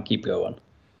hop down and keep going.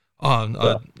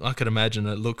 Oh, I could imagine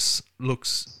it looks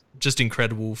just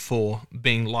incredible for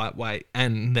being lightweight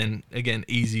and then, again,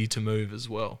 easy to move as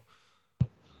well.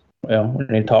 Well, we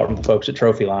need to talk to the folks at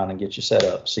Trophy Line and get you set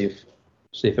up, see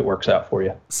if it works out for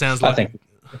you. Sounds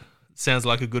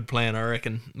like a good plan, I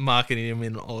reckon. Marketing them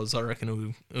in Oz, I reckon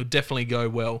it would definitely go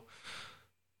well.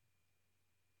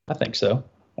 I think so.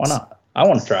 Why not? I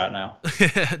want to try it now.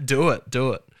 Do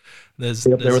it. There's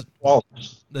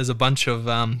a bunch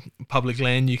of public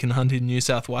land you can hunt in New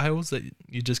South Wales that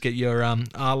you just get your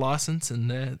R license, and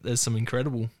there's some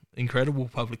incredible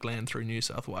public land through New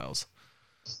South Wales.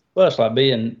 Well, it's like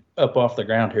being up off the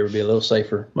ground here would be a little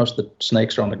safer. Most of the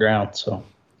snakes are on the ground, so.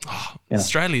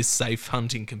 Australia's safe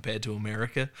hunting compared to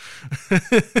America.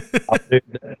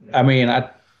 I mean,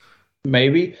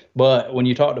 maybe, but when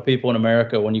you talk to people in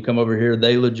America, when you come over here,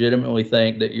 they legitimately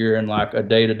think that you're in like a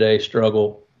day-to-day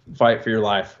struggle, fight for your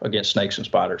life against snakes and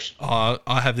spiders. I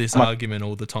have this argument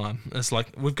all the time. It's like,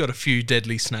 we've got a few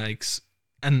deadly snakes,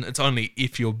 and it's only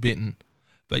if you're bitten.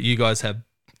 But you guys have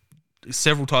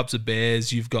several types of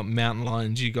bears. You've got mountain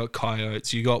lions. You've got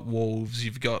coyotes. You've got wolves.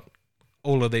 You've got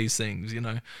all of these things,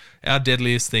 Our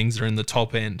deadliest things are in the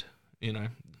top end,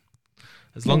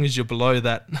 As long as you're below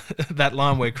that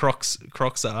line where crocs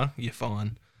are, you're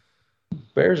fine.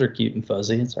 Bears are cute and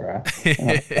fuzzy. It's all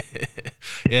right.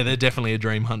 Yeah, they're definitely a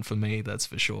dream hunt for me, that's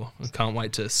for sure. I can't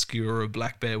wait to skewer a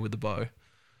black bear with a bow.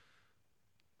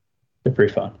 They're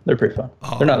pretty fun.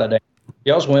 Oh. They're not that dangerous.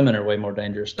 Y'all's women are way more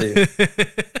dangerous, too.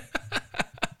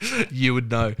 You would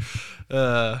know.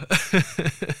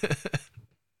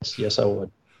 Yes, I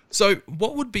would. So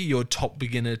what would be your top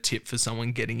beginner tip for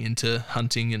someone getting into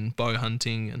hunting and bow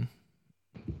hunting?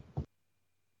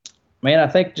 Man, I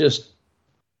think just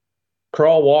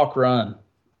crawl, walk, run,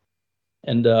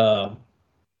 and don't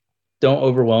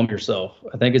overwhelm yourself.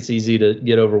 I think it's easy to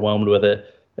get overwhelmed with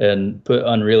it and put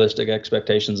unrealistic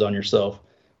expectations on yourself.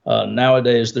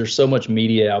 Nowadays, there's so much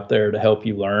media out there to help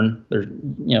you learn. There's,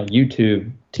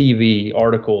 YouTube, TV,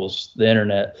 articles, the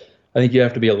internet. I think you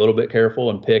have to be a little bit careful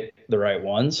and pick the right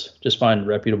ones. Just find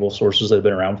reputable sources that have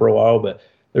been around for a while. But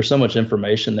there's so much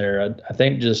information there. I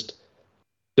think just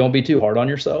don't be too hard on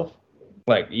yourself.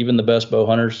 Like even the best bow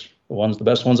hunters, the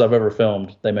best ones I've ever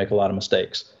filmed, they make a lot of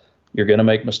mistakes. You're going to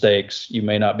make mistakes. You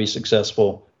may not be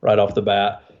successful right off the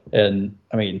bat. And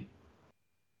I mean,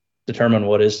 determine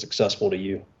what is successful to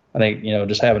you. I think,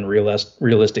 just having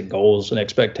realistic goals and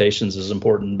expectations is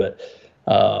important, but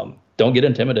don't get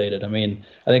intimidated. I mean,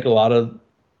 I think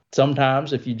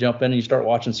sometimes if you jump in and you start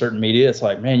watching certain media, it's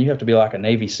like, man, you have to be like a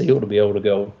Navy SEAL to be able to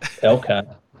go elk hunt.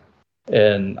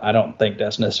 And I don't think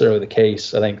that's necessarily the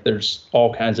case. I think there's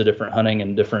all kinds of different hunting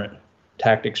and different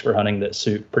tactics for hunting that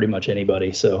suit pretty much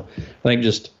anybody. So I think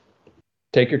just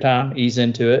take your time, ease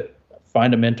into it,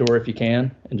 find a mentor if you can,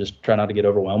 and just try not to get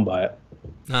overwhelmed by it.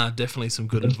 Definitely some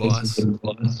good advice.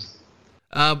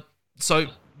 So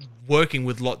working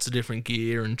with lots of different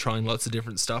gear and trying lots of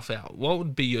different stuff out, what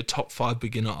would be your top 5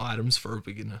 beginner items for a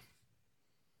beginner?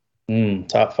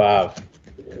 Top 5.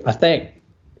 I think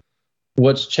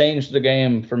what's changed the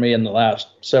game for me in the last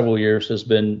several years has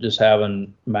been just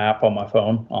having map on my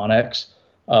phone, Onyx.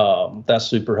 That's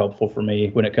super helpful for me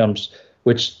when it comes,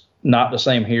 which not the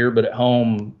same here, but at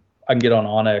home, I can get on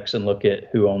Onyx and look at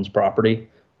who owns property,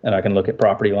 and I can look at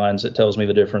property lines. It tells me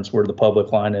the difference where the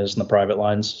public line is and the private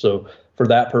lines. So for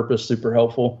that purpose, super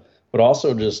helpful, but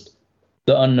also just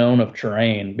the unknown of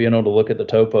terrain, being able to look at the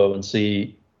topo and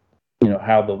see,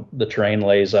 how the terrain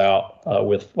lays out.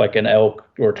 With like an elk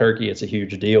or turkey, it's a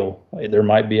huge deal. There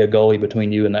might be a gully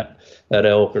between you and that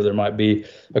elk, or there might be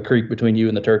a creek between you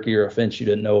and the turkey, or a fence you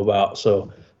didn't know about.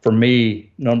 So for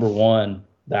me, number one,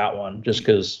 that one just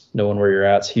because knowing where you're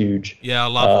at's huge. Yeah, I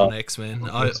love Onyx, man.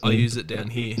 I use it down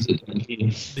here.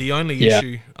 The only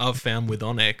issue I've found with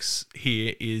Onyx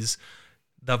here is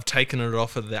they've taken it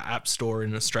off of the App Store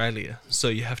in Australia. So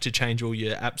you have to change all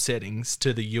your app settings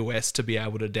to the US to be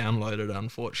able to download it,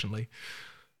 unfortunately.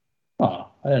 Oh,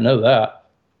 I didn't know that.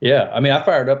 Yeah, I mean, I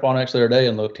fired up Onyx the other day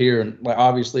and looked here, and like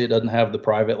obviously it doesn't have the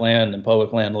private land and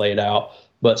public land laid out,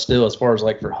 but still, as far as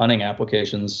like for hunting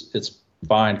applications, it's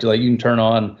fine. Like you can turn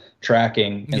on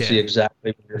tracking and see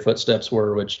exactly where your footsteps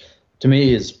were, which to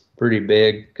me is pretty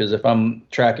big because if I'm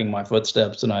tracking my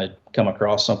footsteps and I come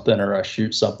across something or I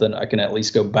shoot something, I can at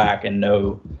least go back and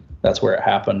know that's where it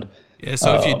happened. Yeah,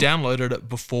 so if you downloaded it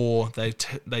before they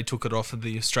took it off of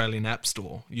the Australian App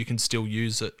Store, you can still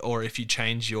use it. Or if you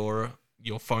change your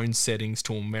phone settings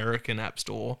to American App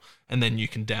Store, and then you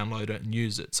can download it and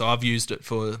use it. So I've used it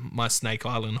for my Snake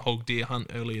Island hog deer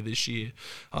hunt earlier this year.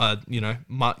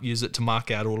 Use it to mark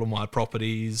out all of my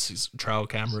properties, trail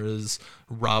cameras,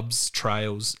 rubs,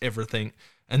 trails, everything.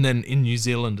 And then in New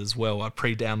Zealand as well, I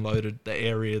pre-downloaded the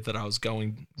area that I was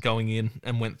going in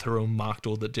and went through and marked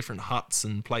all the different huts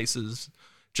and places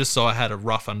just so I had a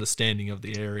rough understanding of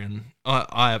the area. And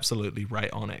I absolutely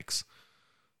rate Onyx.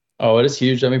 Oh, it is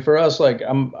huge. I mean, for us, like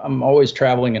I'm always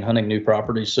traveling and hunting new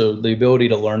properties. So the ability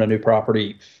to learn a new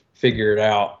property, figure it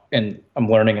out, and I'm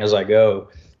learning as I go,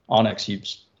 Onyx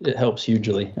it helps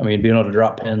hugely. I mean, being able to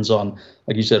drop pins on,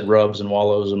 like you said, rubs and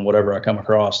wallows and whatever I come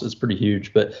across, it's pretty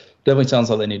huge. But definitely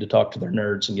sounds like they need to talk to their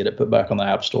nerds and get it put back on the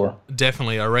App Store.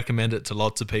 Definitely. I recommend it to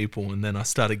lots of people. And then I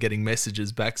started getting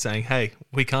messages back saying, hey,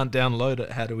 we can't download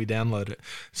it. How do we download it?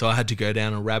 So I had to go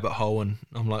down a rabbit hole and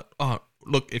I'm like, oh,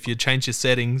 look, if you change your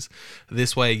settings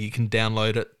this way, you can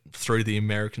download it through the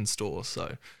American store.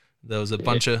 So there was a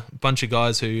bunch of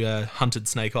guys who hunted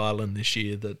Snake Island this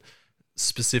year that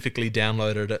specifically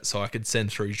downloaded it so I could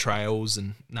send through trails,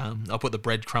 and I put the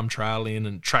breadcrumb trail in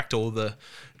and tracked all the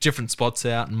different spots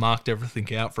out and marked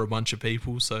everything out for a bunch of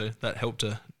people. So that helped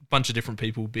a bunch of different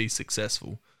people be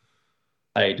successful.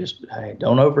 Hey,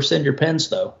 don't oversend your pins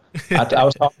though. I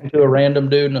was talking to a random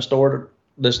dude in a store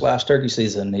this last turkey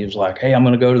season. He was like, hey, I'm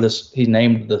going to go to this. He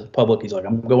named the public. He's like,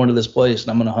 I'm going to this place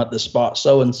and I'm going to hunt this spot.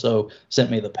 So-and-so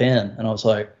sent me the pin. And I was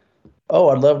like, oh,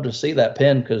 I'd love to see that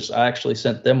pin because I actually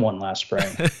sent them one last spring.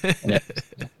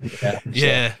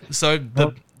 So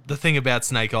the thing about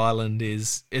Snake Island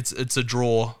is it's a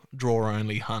draw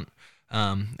only hunt,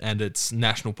 and it's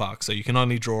national park, so you can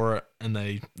only draw it, and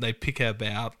they pick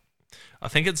about, I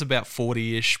think it's about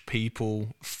 40-ish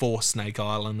people for Snake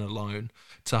Island alone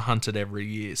to hunt it every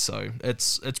year. So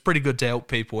it's pretty good to help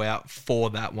people out for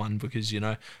that one because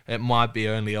it might be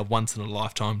only a once in a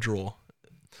lifetime draw.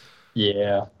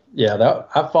 Yeah,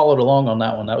 I followed along on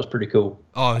that one. That was pretty cool.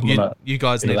 Oh, you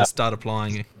guys need to start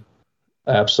applying it.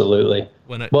 Absolutely.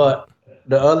 But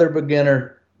the other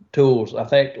beginner tools, I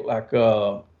think, like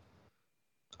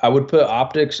I would put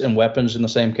optics and weapons in the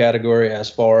same category as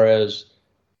far as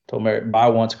told Mary, buy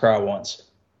once, cry once.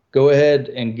 Go ahead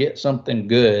and get something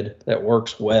good that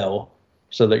works well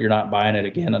so that you're not buying it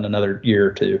again in another year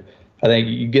or two. I think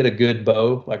you get a good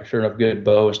bow, like a sure enough good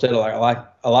bow, instead of like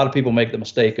a lot of people make the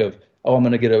mistake of, oh, I'm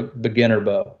going to get a beginner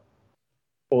bow.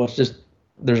 Well, it's just,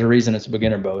 there's a reason it's a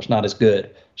beginner bow. It's not as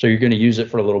good. So you're going to use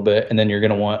it for a little bit, and then you're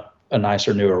going to want a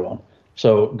nicer, newer one.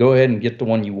 So go ahead and get the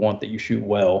one you want that you shoot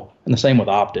well. And the same with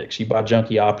optics. You buy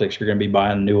junky optics, you're going to be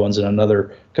buying new ones in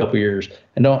another couple years.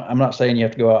 And I'm not saying you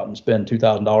have to go out and spend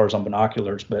 $2,000 on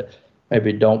binoculars, but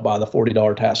maybe don't buy the $40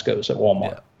 Tascos at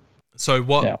Walmart. Yeah. So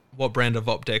what brand of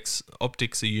optics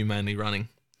are you mainly running?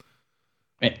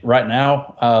 Right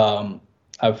now,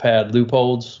 I've had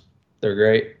Loopholds. They're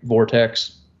great.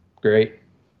 Vortex, great.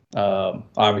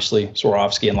 Obviously,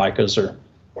 Swarovski and Leicas are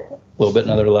a little bit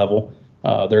another level.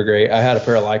 They're great. I had a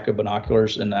pair of Leica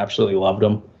binoculars and absolutely loved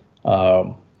them.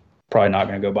 Probably not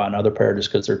going to go buy another pair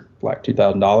just because they're like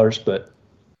 $2,000. But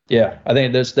yeah, I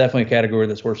think that's definitely a category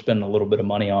that's worth spending a little bit of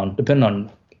money on, depending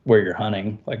on where you're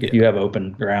hunting. Like if you have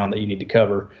open ground that you need to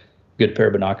cover, a good pair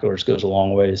of binoculars goes a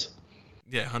long ways.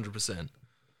 Yeah, 100%.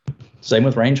 Same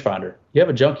with rangefinder. You have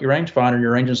a junky rangefinder,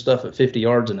 you're ranging stuff at 50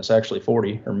 yards and it's actually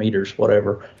 40 or meters,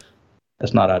 whatever.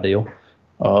 That's not ideal.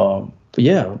 But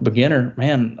yeah, beginner,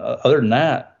 man, other than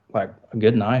that, like a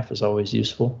good knife is always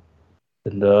useful.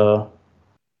 And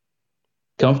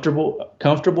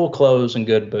comfortable clothes and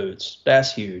good boots.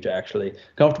 That's huge, actually.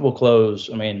 Comfortable clothes,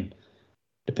 I mean,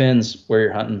 depends where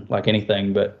you're hunting, like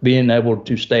anything, but being able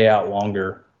to stay out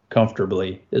longer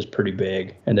comfortably is pretty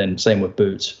big. And then same with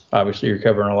boots. Obviously, you're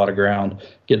covering a lot of ground.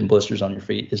 Getting blisters on your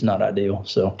feet is not ideal.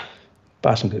 So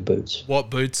buy some good boots. What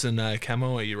boots and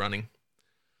camo are you running?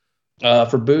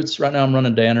 For boots, right now I'm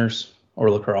running Danners or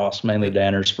lacrosse, mainly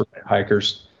Danners for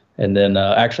hikers. And then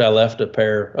actually I left a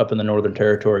pair up in the Northern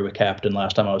Territory with Captain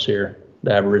last time I was here.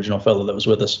 The Aboriginal fellow that was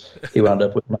with us, he wound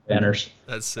up with my Danners.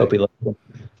 That's sick. Hope he loved them.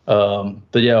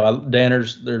 But yeah,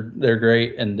 Danners, they're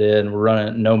great. And then we're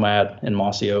running Nomad in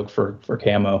Mossy Oak for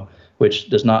camo, which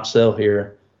does not sell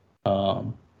here,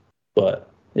 but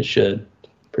it should.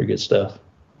 Pretty good stuff.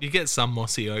 You get some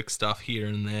Mossy Oak stuff here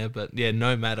and there, but yeah,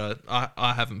 Nomad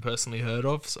I haven't personally heard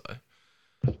of, so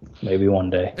maybe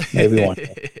one day. Maybe one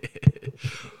day.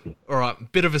 All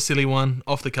right, bit of a silly one,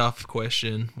 off the cuff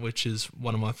question, which is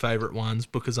one of my favorite ones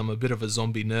because I'm a bit of a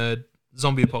zombie nerd.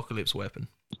 Zombie apocalypse weapon.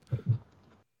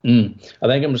 I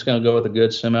think I'm just going to go with a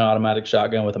good semi-automatic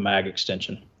shotgun with a mag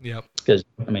extension. Yep. Because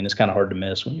it's kind of hard to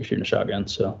miss when you're shooting a shotgun.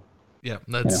 So. Yeah,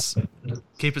 that's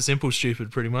keep it simple,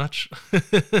 stupid, pretty much.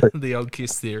 The old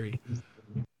KISS theory.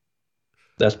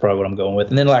 That's probably what I'm going with,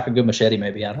 and then like a good machete,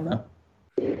 maybe. I don't know.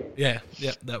 Yeah,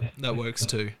 that works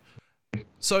too.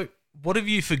 So, what have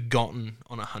you forgotten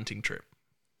on a hunting trip?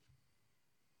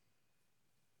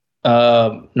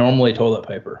 Normally toilet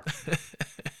paper.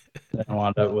 Then I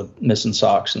wound up with missing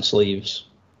socks and sleeves,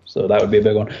 so that would be a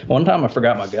big one. One time I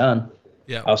forgot my gun.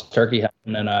 Yeah, I was turkey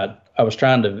hunting, and I was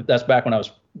trying to. That's back when I was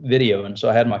videoing, so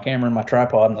I had my camera and my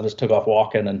tripod, and I just took off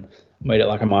walking and made it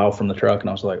like a mile from the truck, and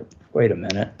I was like, wait a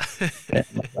minute.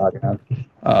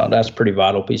 That's a pretty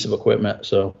vital piece of equipment,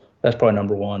 so that's probably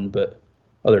number one. But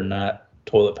other than that,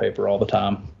 toilet paper all the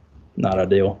time, not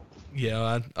ideal.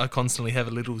 Yeah, I constantly have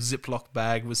a little Ziploc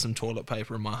bag with some toilet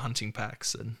paper in my hunting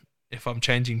packs, and if I'm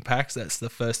changing packs, that's the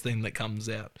first thing that comes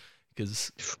out,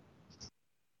 because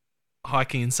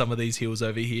hiking in some of these hills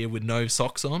over here with no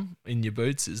socks on in your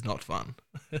boots is not fun.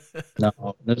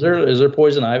 No. Is there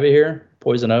poison ivy here?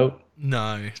 Poison oak?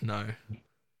 No.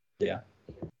 Yeah.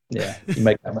 You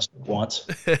make that mistake once.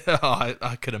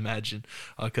 I could imagine.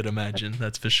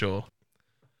 That's for sure.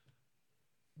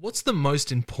 What's the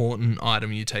most important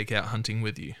item you take out hunting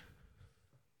with you?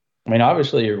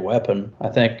 Obviously your weapon. I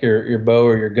think your bow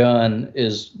or your gun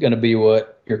is going to be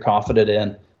what you're confident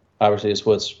in. Obviously, it's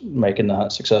what's making the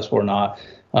hunt successful or not.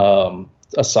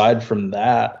 Aside from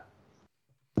that,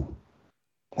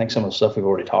 I think some of the stuff we've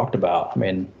already talked about.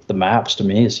 The maps to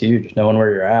me is huge. Knowing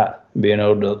where you're at, being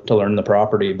able to learn the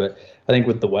property. But I think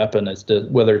with the weapon,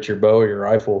 whether it's your bow or your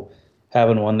rifle,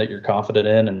 having one that you're confident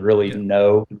in and really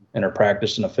know and are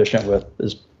practiced and efficient with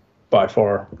is by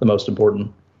far the most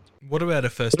important. What about a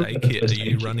first aid kit? Are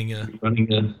you running a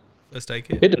first aid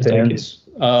kit? It depends.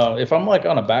 If I'm like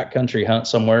on a backcountry hunt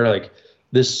somewhere, like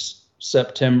this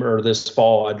September or this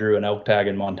fall, I drew an elk tag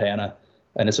in Montana,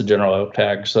 and it's a general elk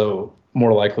tag. So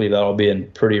more likely that'll be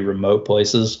in pretty remote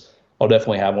places. I'll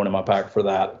definitely have one in my pack for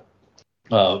that.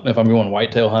 If I'm going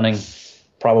whitetail hunting,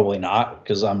 probably not,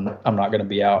 because I'm not going to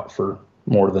be out for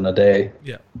more than a day.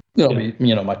 Yeah. It'll be,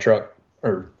 my truck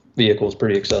or vehicle is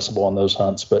pretty accessible on those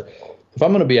hunts. But if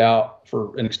I'm going to be out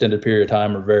for an extended period of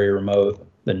time or very remote,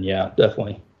 then yeah,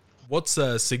 definitely. What's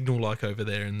a signal like over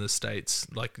there in the States?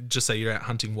 Like, just say you're out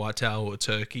hunting whitetail or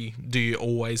turkey. Do you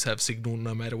always have signal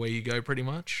no matter where you go, pretty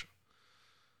much?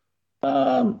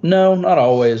 No, not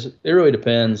always. It really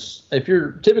depends. If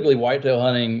you're typically whitetail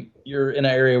hunting, you're in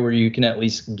an area where you can at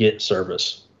least get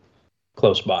service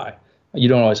close by. You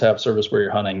don't always have service where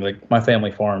you're hunting. Like my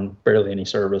family farm, barely any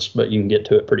service, but you can get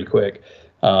to it pretty quick.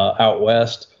 Out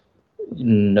west,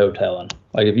 no telling.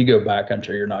 Like if you go backcountry,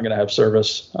 you're not going to have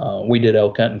service. We did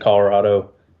elk hunt in Colorado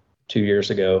 2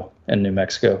 years ago in New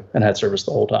Mexico and had service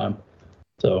the whole time.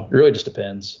 So it really just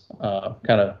depends,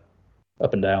 kind of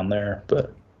up and down there.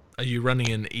 But are you running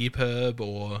an EPIRB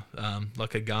or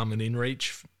like a Garmin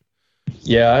InReach?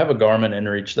 Yeah, I have a Garmin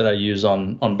InReach that I use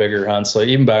on bigger hunts. Like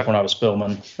even back when I was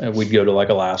filming, we'd go to like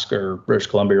Alaska or British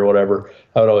Columbia or whatever.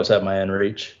 I would always have my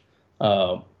InReach.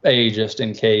 A, just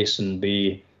in case, and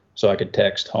B, so I could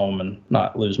text home and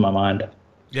not lose my mind.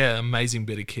 Yeah, amazing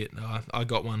bit of kit. I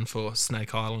got one for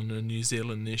Snake Island in New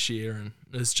Zealand this year, and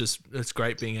it's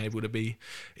great being able to be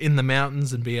in the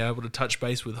mountains and be able to touch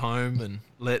base with home and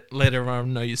let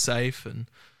everyone know you're safe. And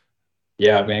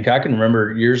yeah, man, I can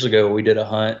remember years ago we did a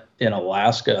hunt in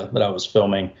Alaska that I was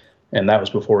filming, and that was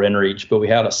before InReach, but we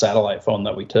had a satellite phone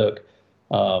that we took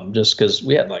just because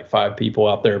we had like 5 people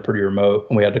out there pretty remote,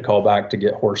 and we had to call back to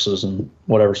get horses and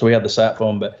whatever. So we had the sat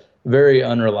phone, but very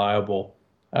unreliable.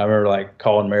 I remember like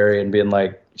calling Mary and being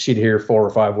like, she'd hear 4 or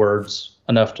 5 words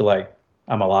enough to like,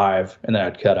 I'm alive, and then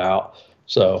I'd cut out.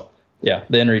 So yeah,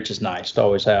 the InReach is nice to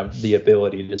always have the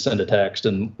ability to send a text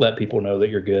and let people know that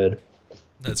you're good.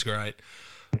 That's great.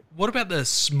 What about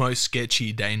the most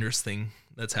sketchy, dangerous thing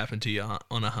that's happened to you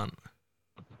on a hunt?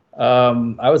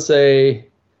 I would say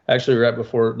actually right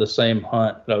before the same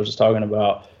hunt that I was just talking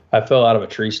about, I fell out of a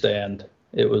tree stand.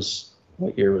 It was,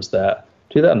 what year was that?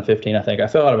 2015, I think. I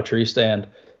fell out of a tree stand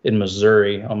in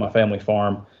Missouri on my family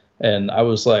farm, and I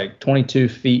was like 22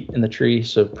 feet in the tree,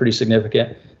 so pretty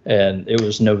significant. And it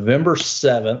was November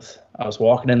 7th. I was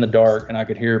walking in the dark, and I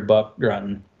could hear a buck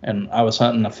grunting, and I was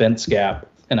hunting a fence gap,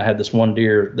 and I had this one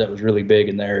deer that was really big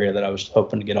in the area that I was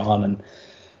hoping to get on, and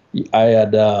I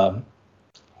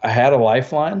had a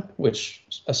lifeline, which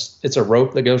it's a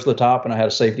rope that goes to the top, and I had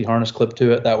a safety harness clipped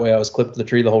to it. That way I was clipped to the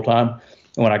tree the whole time.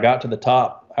 And when I got to the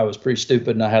top, I was pretty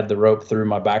stupid, and I had the rope through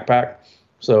my backpack.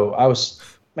 So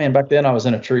back then I was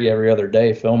in a tree every other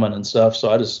day filming and stuff.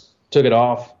 So I just took it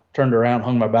off, turned around,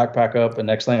 hung my backpack up, and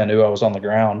next thing I knew I was on the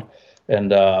ground.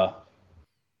 And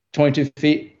 22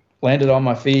 feet, landed on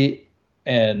my feet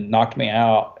and knocked me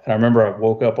out. And I remember I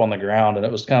woke up on the ground, and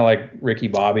it was kind of like Ricky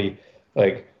Bobby,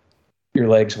 like, your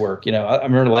legs work. I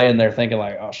remember laying there thinking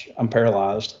like, oh, I'm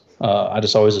paralyzed. I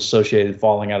just always associated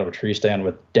falling out of a tree stand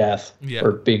with death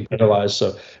or being paralyzed.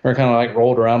 So I kind of like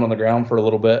rolled around on the ground for a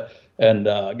little bit and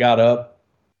got up,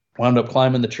 wound up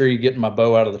climbing the tree, getting my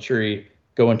bow out of the tree,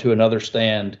 going to another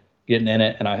stand, getting in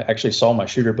it. And I actually saw my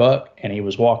shooter buck, and he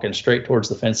was walking straight towards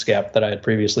the fence gap that I had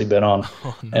previously been on.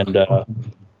 Oh, no. And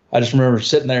I just remember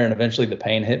sitting there, and eventually the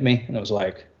pain hit me, and it was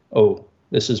like, oh,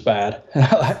 this is bad.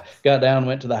 I got down,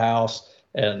 went to the house,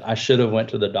 and I should have went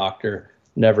to the doctor,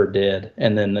 never did.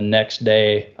 And then the next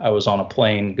day I was on a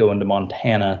plane going to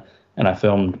Montana, and I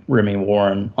filmed Remy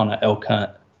Warren on an elk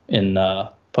hunt in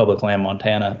public land,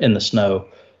 Montana, in the snow.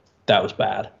 That was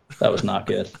bad. That was not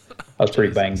good. I was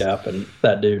pretty banged up, and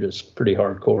that dude is pretty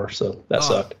hardcore, so that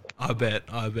sucked. I bet.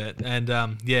 And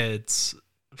it's,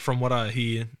 from what I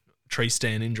hear, tree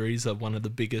stand injuries are one of the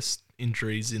biggest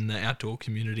injuries in the outdoor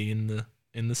community in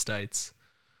the States.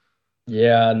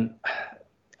 Yeah, and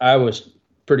I was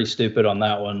pretty stupid on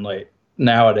that one. Like,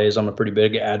 nowadays, I'm a pretty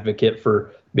big advocate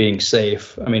for being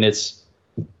safe. I mean, it's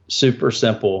super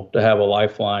simple to have a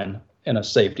lifeline and a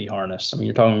safety harness. I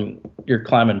mean, you're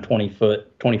climbing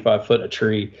 25 foot a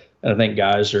tree, and I think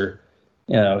guys are,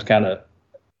 kind of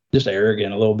just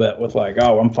arrogant a little bit with like,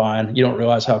 oh, I'm fine. You don't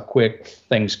realize how quick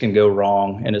things can go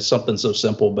wrong, and it's something so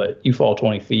simple, but you fall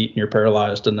 20 feet and you're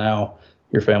paralyzed, and now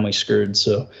your family's screwed.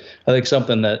 So I think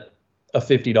something that a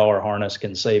 $50 harness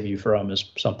can save you from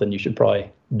is something you should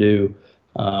probably do.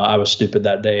 I was stupid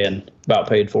that day and about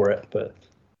paid for it, but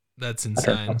that's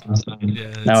insane.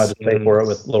 Yeah, now I just pay for it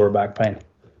with lower back pain.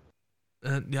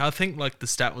 I think like the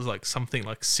stat was like something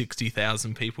like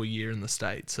 60,000 people a year in the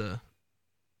States are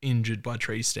injured by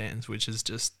tree stands, which is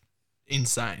just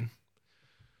insane.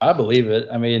 I believe it.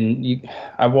 I mean,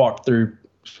 I've walked through,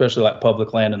 especially like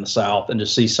public land in the South, and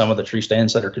just see some of the tree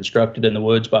stands that are constructed in the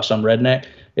woods by some redneck.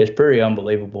 It's pretty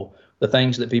unbelievable. The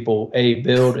things that people, A,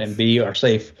 build, and B, are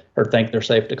safe or think they're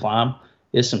safe to climb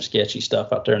is some sketchy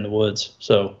stuff out there in the woods.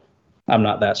 So I'm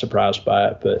not that surprised by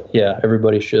it. But yeah,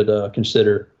 everybody should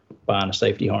consider buying a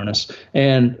safety harness.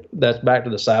 And that's back to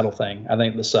the saddle thing. I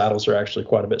think the saddles are actually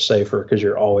quite a bit safer because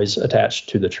you're always attached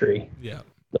to the tree. Yeah.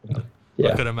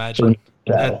 I could imagine.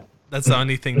 That's the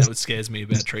only thing that scares me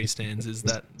about tree stands is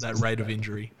that rate of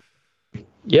injury.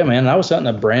 Yeah, man. I was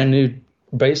hunting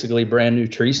basically brand new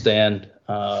tree stand.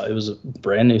 It was a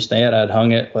brand new stand. I'd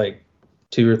hung it like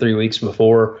 2 or 3 weeks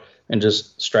before, and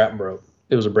just strap broke.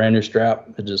 It was a brand new strap.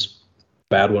 It just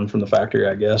bad one from the factory,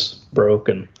 I guess, broke,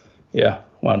 and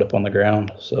wound up on the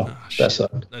ground. So that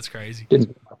sucked. That's crazy. Didn't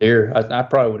get my deer. I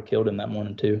probably would have killed him that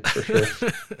morning too, for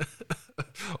sure.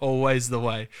 Always the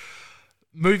way.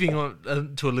 Moving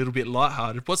on to a little bit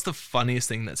lighthearted, what's the funniest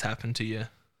thing that's happened to you?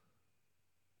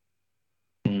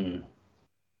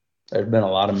 There's been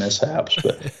a lot of mishaps,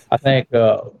 but I think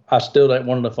I still think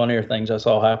one of the funnier things I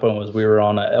saw happen was we were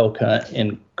on an elk hunt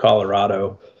in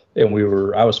Colorado, and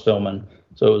I was filming.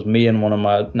 So it was me and one of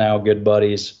my now good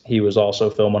buddies. He was also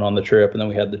filming on the trip, and then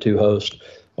we had the two hosts.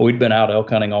 We'd been out elk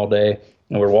hunting all day,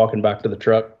 and we're walking back to the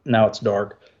truck. Now it's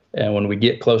dark, and when we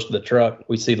get close to the truck,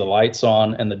 we see the lights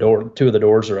on, and two of the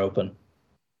doors are open.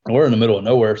 And we're in the middle of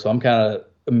nowhere, so I'm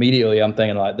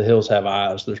thinking like the hills have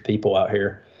eyes. There's people out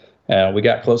here. We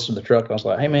got close to the truck, and I was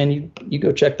like, hey, man, you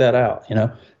go check that out, kind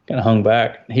of hung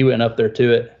back. He went up there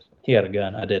to it. He had a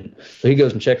gun. I didn't. So he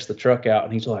goes and checks the truck out,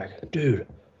 and he's like, dude,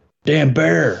 damn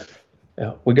bear.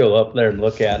 We go up there and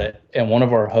look at it, and one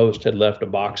of our hosts had left a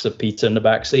box of pizza in the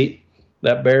back seat.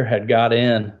 That bear had got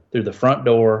in through the front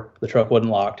door. The truck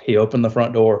wasn't locked. He opened the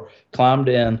front door, climbed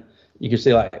in. You could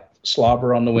see like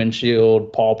slobber on the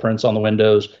windshield, paw prints on the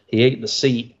windows. He ate the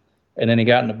seat. And then he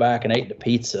got in the back and ate the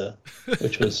pizza,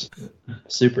 which was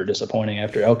super disappointing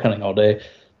after elk hunting all day.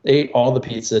 Ate all the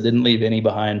pizza, didn't leave any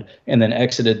behind, and then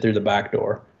exited through the back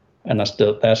door. And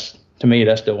that's to me,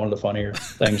 that's still one of the funnier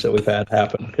things that we've had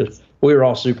happen, because we were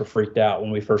all super freaked out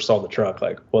when we first saw the truck.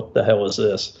 Like, what the hell is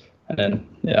this? And then,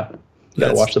 yeah, you got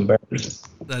to watch them bears.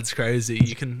 That's crazy.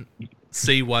 You can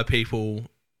see why people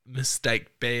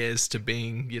mistake bears to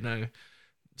being,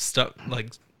 stuck,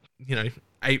 like,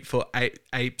 8-foot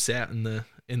apes out in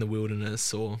the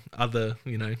wilderness, or other,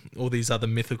 all these other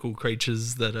mythical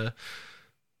creatures that are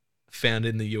found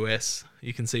in the US.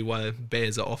 You can see why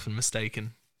bears are often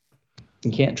mistaken.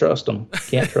 You can't trust them.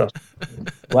 Can't trust them.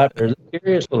 Black bears, they're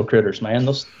curious little critters, man.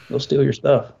 They'll steal your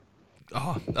stuff.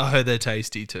 Oh, I heard they're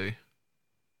tasty too.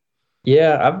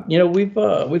 Yeah,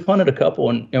 we've hunted a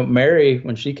couple, and Mary,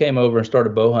 when she came over and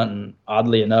started bow hunting,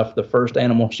 oddly enough, the first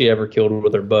animal she ever killed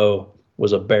with her bow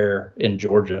was a bear in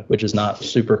Georgia, which is not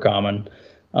super common,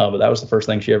 but that was the first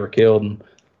thing she ever killed. And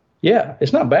yeah,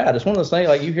 it's not bad. It's one of those things,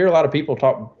 like, you hear a lot of people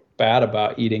talk bad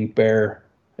about eating bear,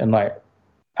 and like,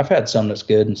 I've had some that's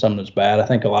good and some that's bad. I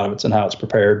think a lot of it's in how it's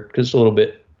prepared, because it's a little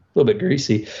bit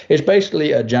greasy. It's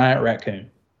basically a giant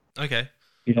raccoon. Okay.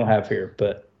 You don't have here,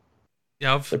 but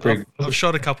yeah, I've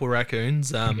shot a couple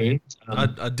raccoons. I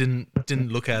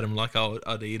didn't look at them like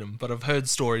I'd eat them, but I've heard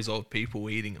stories of people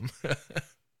eating them.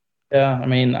 Yeah, I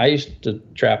mean, I used to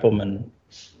trap them and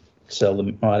sell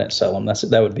them. Well, I didn't sell them.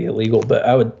 That would be illegal, but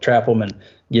I would trap them and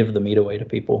give the meat away to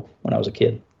people when I was a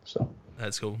kid. So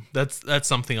that's cool. That's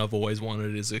something I've always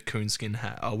wanted, is a coonskin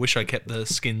hat. I wish I kept the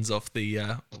skins off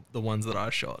the ones that I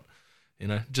shot,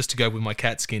 just to go with my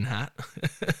cat skin hat.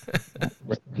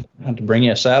 I have to bring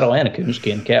you a saddle and a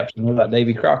coonskin cap. So you know about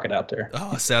Davy Crockett out there.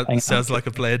 Oh, sounds like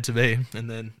a plan to me. And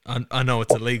then I know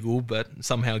it's illegal, but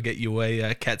somehow get you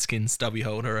a cat skin stubby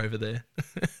holder over there.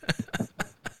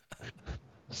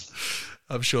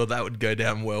 I'm sure that would go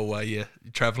down well while you're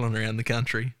traveling around the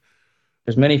country.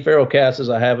 As many feral cats as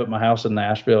I have at my house in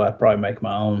Nashville, I'd probably make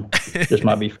my own. Just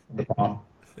might be fun.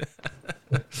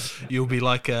 You'll be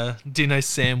like, do you know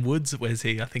Sam Woods? Where's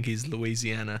he? I think he's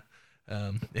Louisiana.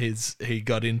 He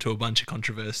got into a bunch of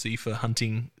controversy for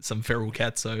hunting some feral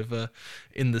cats over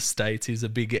in the States. He's a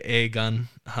big air gun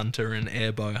hunter and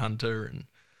air bow hunter.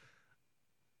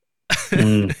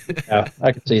 Yeah,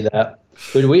 I can see that.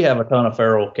 But we have a ton of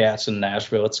feral cats in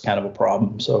Nashville. It's kind of a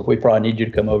problem. So we probably need you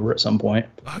to come over at some point.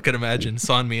 I can imagine.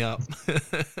 Sign me up.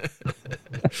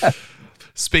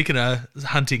 Speaking of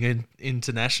hunting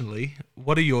internationally,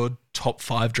 what are your top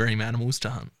 5 dream animals to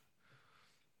hunt?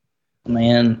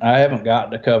 Man, I haven't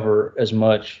gotten to cover as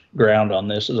much ground on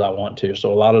this as I want to.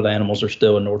 So a lot of the animals are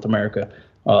still in North America.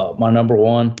 My number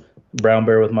one, brown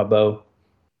bear with my bow.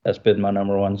 That's been my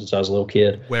number one since I was a little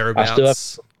kid.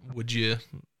 Whereabouts would you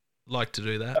like to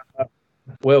do that?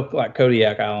 Well, like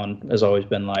Kodiak Island has always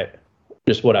been like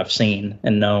just what I've seen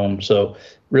and known. So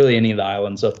really any of the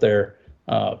islands up there,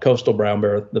 coastal brown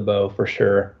bear with the bow for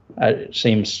sure. It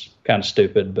seems kind of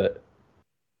stupid, but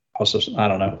also, I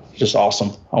don't know, just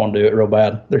awesome. I want to do it real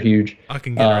bad. They're huge. I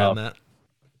can get around that.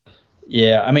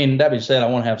 Yeah, I mean, that being said, I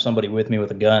want to have somebody with me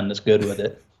with a gun that's good with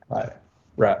it, like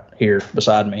right here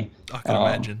beside me. I can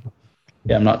imagine.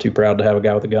 Yeah, I'm not too proud to have a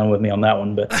guy with a gun with me on that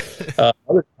one, but other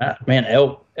than that, man,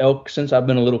 elk. Since I've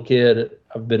been a little kid,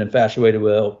 I've been infatuated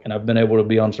with elk, and I've been able to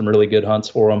be on some really good hunts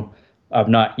for them. I've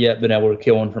not yet been able to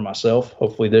kill one for myself.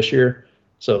 Hopefully this year,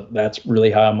 so that's really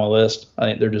high on my list. I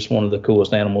think they're just one of the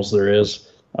coolest animals there is.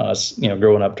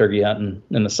 Growing up turkey hunting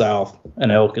in the South,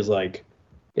 and elk is like,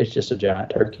 it's just a giant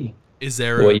turkey. Is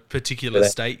there a particular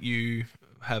state you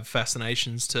have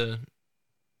fascinations to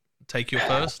take your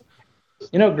first?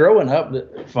 Growing up,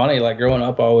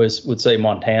 I always would say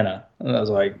Montana. And I was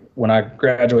like, when I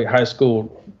graduate high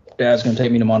school, Dad's going to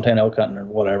take me to Montana elk hunting or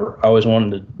whatever. I always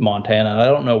wanted Montana. And I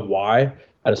don't know why.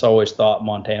 I just always thought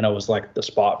Montana was like the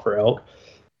spot for elk.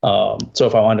 So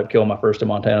if I wind up killing my first in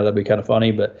Montana, that'd be kind of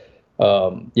funny. But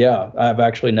I've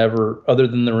actually never, other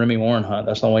than the Remy Warren hunt,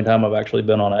 that's the only time I've actually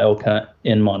been on an elk hunt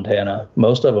in Montana.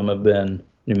 Most of them have been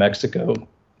New Mexico,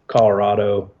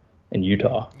 Colorado, and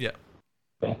Utah. Yeah.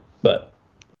 But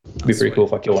it'd be pretty cool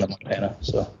if I kill one in Montana.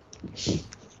 So.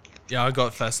 Yeah, I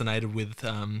got fascinated with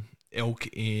elk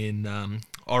in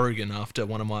Oregon after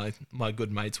one of my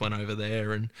good mates went over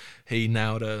there, and he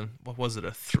nailed a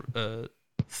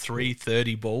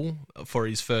 330 bull for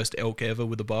his first elk ever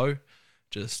with a bow.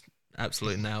 Just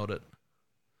absolutely nailed it.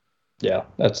 Yeah,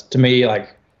 that's, to me,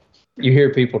 like, you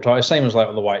hear people talk, same as like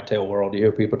with the whitetail world, you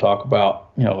hear people talk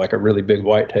about, like a really big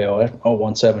whitetail,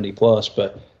 170 plus,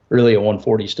 but really a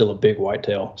 140 is still a big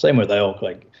whitetail. Same with elk,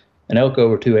 like an elk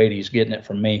over 280 is getting it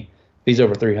from me. If he's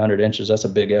over 300 inches, that's a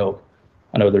big elk.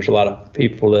 I know there's a lot of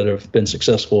people that have been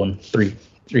successful in 300,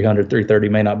 330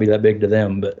 may not be that big to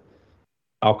them, but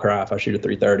I'll cry if I shoot a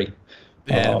 330.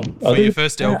 Yeah, for your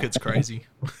first elk, it's crazy.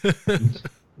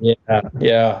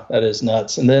 Yeah, that is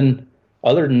nuts. And then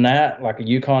other than that, like a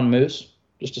Yukon moose,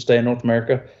 just to stay in North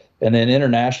America, and then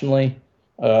internationally,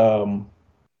 um,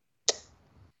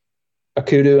 a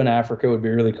kudu in Africa would be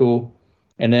really cool.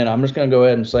 And then I'm just gonna go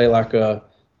ahead and say like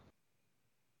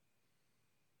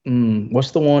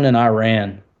what's the one in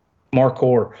Iran?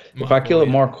 Markhor. If I kill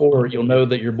Marco, a yeah. Markhor, you'll know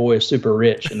that your boy is super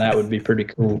rich, and that would be pretty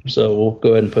cool. So we'll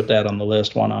go ahead and put that on the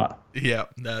list. Why not? Yeah,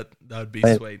 that'd be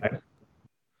sweet.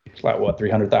 It's like what,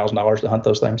 $300,000 to hunt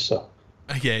those things. So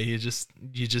Yeah, you just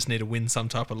need to win some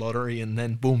type of lottery and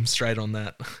then boom, straight on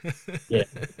that. yeah,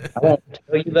 I won't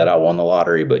tell you that I won the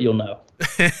lottery, but you'll know.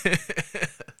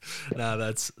 No,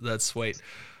 that's sweet.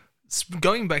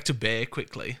 Going back to bear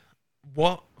quickly,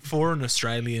 what for an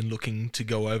Australian looking to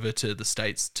go over to the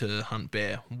States to hunt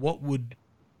bear, what would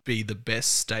be the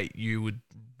best state you would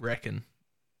reckon?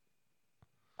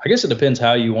 I guess it depends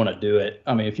how you want to do it.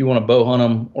 I mean, if you want to bow hunt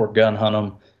them or gun hunt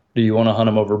them, do you want to hunt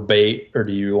them over bait or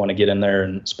do you want to get in there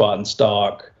and spot and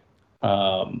stalk?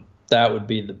 That would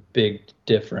be the big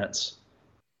difference.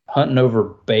 Hunting over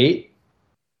bait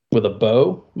with a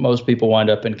bow, most people wind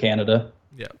up in Canada,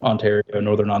 Yeah. Ontario,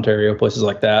 Northern Ontario, places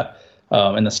like that.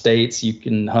 In the States, you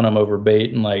can hunt them over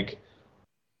bait in like,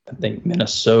 I think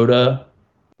Minnesota,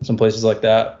 some places like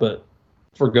that. But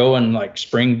for going like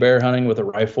spring bear hunting with a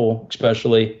rifle,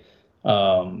 especially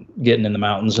getting in the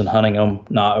mountains and hunting them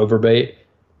not over bait,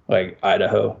 like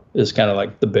Idaho is kind of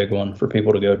like the big one for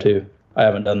people to go to. I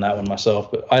haven't done that one myself,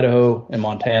 but Idaho and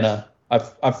Montana,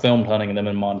 I've filmed hunting them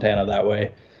in Montana that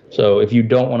way. So if you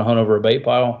don't want to hunt over a bait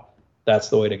pile, that's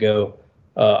the way to go.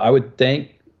 I would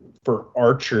think for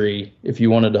archery, if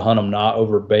you wanted to hunt them not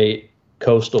over bait,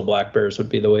 coastal black bears would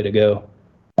be the way to go.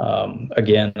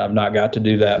 Again, I've not got to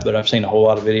do that, but I've seen a whole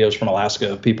lot of videos from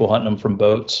Alaska of people hunting them from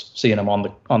boats, seeing them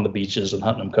on the beaches and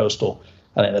hunting them coastal.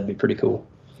 I think that'd be pretty cool.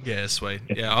 Yeah, sweet.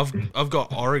 Yeah, I've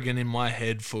got Oregon in my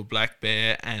head for black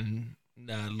bear and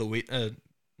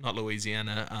not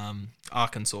Louisiana,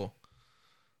 Arkansas.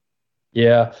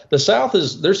 Yeah, the South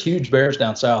there's huge bears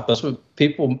down south. That's what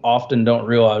people often don't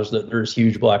realize, that there's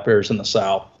huge black bears in the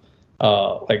South.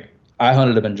 Like I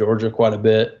hunted them in Georgia quite a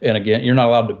bit, and again, you're not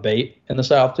allowed to bait in the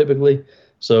South typically.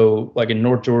 So like in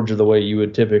North Georgia, the way you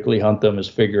would typically hunt them is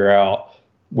figure out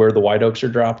where the white oaks are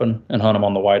dropping and hunt them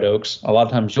on the white oaks. A lot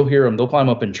of times you'll hear them; they'll climb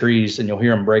up in trees, and you'll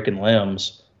hear them breaking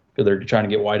limbs because they're trying to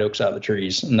get white oaks out of the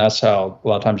trees. And that's how a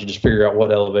lot of times you just figure out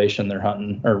what elevation they're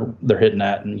hunting or they're hitting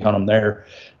at, and you hunt them there.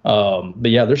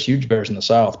 But yeah, there's huge bears in the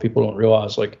South. People don't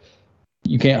realize, like,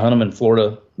 you can't hunt them in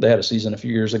Florida. They had a season a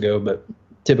few years ago, but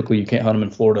typically you can't hunt them in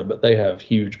Florida. But they have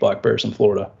huge black bears in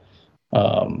Florida.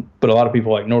 But a lot of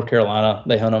people like North Carolina,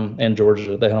 they hunt them, and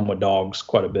Georgia, they hunt them with dogs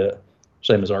quite a bit,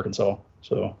 same as Arkansas.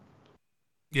 So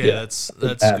yeah, that's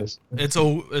it's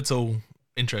all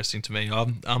interesting to me.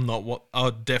 I'm not what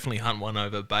I'd definitely hunt one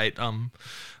over bait. I'm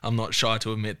not shy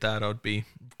to admit that. I'd be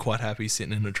quite happy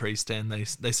sitting in a tree stand.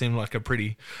 They seem like a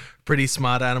pretty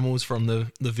smart animals from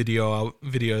the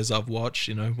videos I've watched.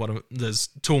 You know, there's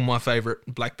two of my favorite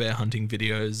black bear hunting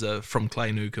videos from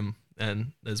Clay Newcomb,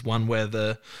 and there's one where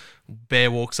the bear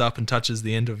walks up and touches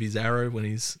the end of his arrow when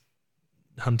he's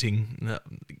hunting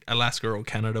Alaska or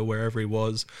Canada, wherever he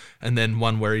was, and then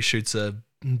one where he shoots a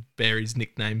bear he's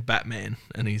nicknamed Batman,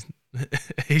 and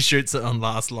he shoots it on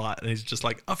last light, and he's just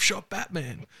like, "I've shot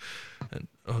Batman," and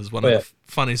it was one of the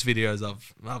funniest videos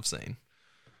I've seen.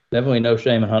 Definitely no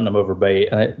shame in hunting them over bait.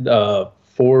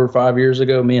 4 or 5 years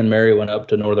ago, me and Mary went up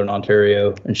to Northern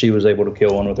Ontario, and she was able to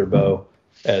kill one with her bow,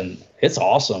 and it's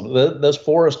awesome. Those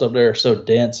forests up there are so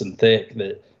dense and thick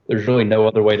that there's really no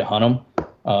other way to hunt them.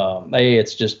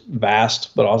 It's just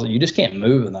vast, but also you just can't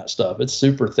move in that stuff. It's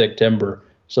super thick timber.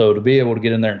 So to be able to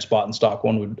get in there and spot and stalk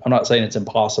one I'm not saying it's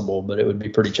impossible, but it would be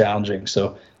pretty challenging.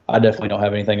 So I definitely don't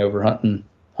have anything over hunting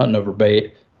over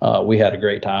bait. We had a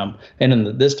great time. And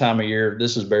in this time of year,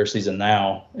 this is bear season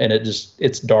now, and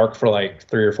it's dark for like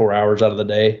 3 or 4 hours out of the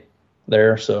day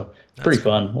there. So it's pretty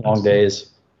fun, long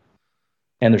days.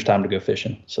 And there's time to go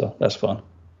fishing. So that's fun.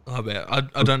 I bet.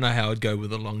 I don't know how I'd go with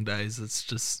the long days. It's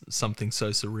just something so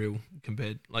surreal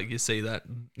compared. Like you see that,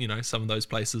 you know, some of those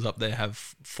places up there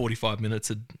have 45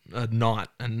 minutes a night,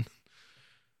 and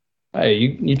hey,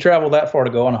 you travel that far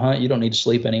to go on a hunt, you don't need to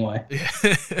sleep anyway.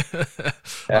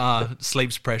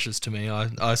 Sleep's precious to me.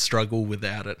 I struggle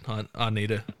without it. I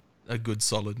need a good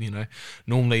solid, you know.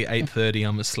 Normally 8:30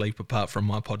 I'm asleep apart from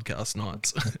my podcast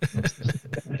nights.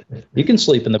 You can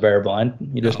sleep in the bear blind.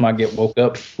 You just might get woke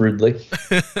up rudely.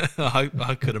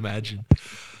 I could imagine.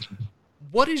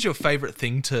 What is your favorite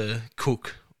thing to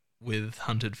cook with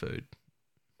hunted food?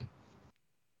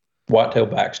 Whitetail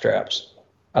backstraps.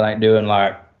 I like doing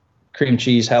like cream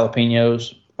cheese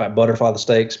jalapenos, like butterfly the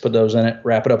steaks, put those in it,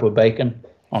 wrap it up with bacon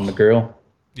on the grill.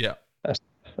 Yeah.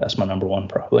 That's my number one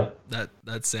probably.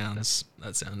 That sounds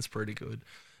pretty good.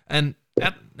 And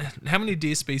how many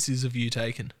deer species have you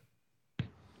taken?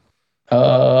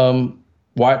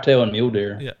 Whitetail and mule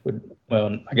deer. Yeah.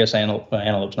 Well, I guess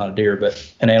antelope's not a deer,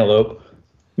 but an antelope,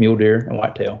 mule deer, and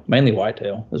whitetail. Mainly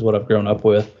whitetail is what I've grown up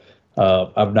with.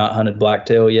 I've not hunted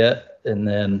blacktail yet, and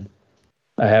then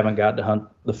I haven't got to hunt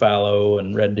the fallow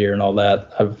and red deer and all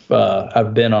that.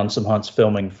 I've been on some hunts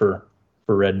filming for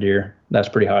red deer. That's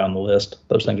pretty high on the list.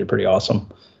 Those things are pretty awesome.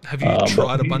 Have you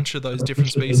tried a bunch of those different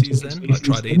species then? Like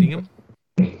tried eating them?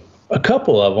 A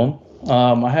couple of them.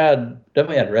 I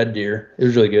definitely had red deer. It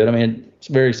was really good. I mean, it's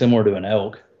very similar to an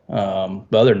elk.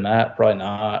 But other than that, probably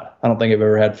not. I don't think I've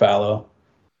ever had fallow.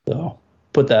 So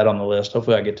put that on the list.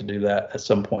 Hopefully I get to do that at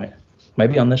some point.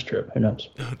 Maybe on this trip. Who knows?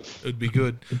 It'd be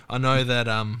good. I know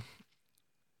that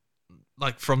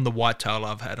like from the whitetail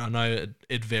I've had, I know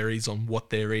it varies on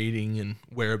what they're eating and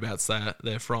whereabouts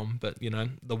they're from. But, you know,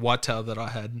 the whitetail that I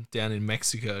had down in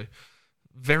Mexico,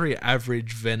 very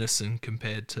average venison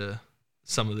compared to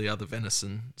some of the other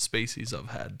venison species I've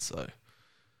had. So,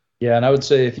 yeah, and I would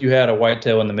say if you had a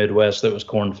whitetail in the Midwest that was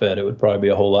corn-fed, it would probably be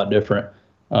a whole lot different.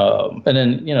 And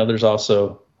then, you know, there's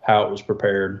also how it was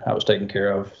prepared, how it was taken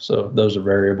care of. So those are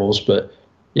variables. But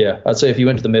yeah, I'd say if you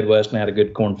went to the Midwest and had a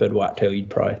good corn-fed whitetail, you'd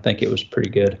probably think it was pretty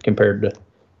good compared to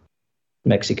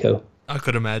Mexico. I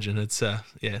could imagine it's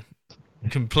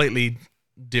completely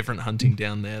different hunting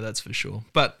down there, that's for sure.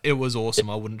 But it was awesome.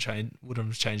 I wouldn't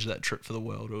have changed that trip for the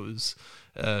world. It was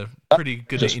a pretty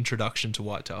good introduction to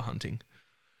whitetail hunting.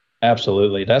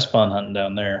 Absolutely. That's fun hunting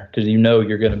down there because you know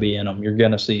you're going to be in them. You're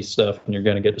going to see stuff and you're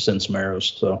going to get to send some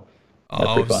arrows. So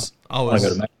I was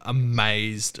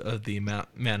amazed at the amount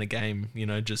of game, you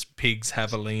know, just pigs,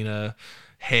 javelina,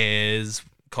 hares,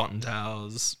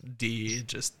 cottontails, deer,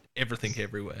 just everything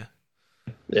everywhere.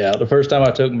 Yeah, the first time I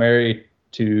took Mary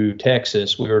to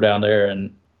Texas, we were down there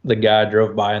and the guy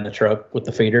drove by in the truck with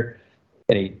the feeder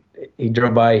and he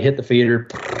drove by, he hit the feeder,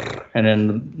 and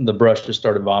then the brush just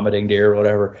started vomiting deer or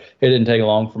whatever. It didn't take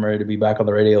long for Mary to be back on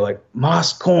the radio like,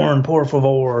 "Mas corn, por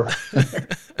favor."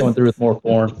 Going through with more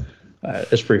corn.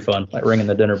 It's pretty fun, like ringing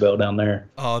the dinner bell down there.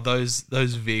 Oh, those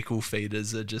vehicle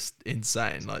feeders are just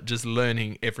insane. Like just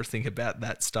learning everything about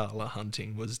that style of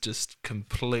hunting was just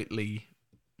completely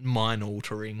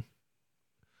mind-altering.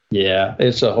 Yeah,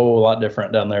 it's a whole lot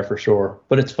different down there for sure.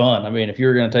 But it's fun. I mean, if you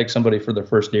were going to take somebody for their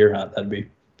first deer hunt, that'd be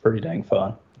pretty dang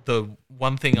fun. The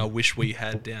one thing I wish we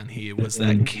had down here was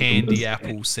that candy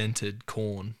apple scented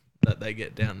corn that they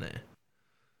get down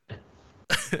there.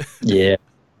 Yeah,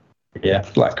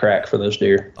 like crack for those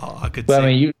deer. Oh, I could. But I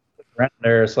mean, you around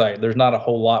there, it's like there's not a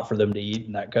whole lot for them to eat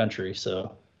in that country,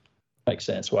 so makes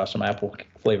sense why some apple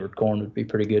flavored corn would be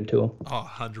pretty good to them. Oh,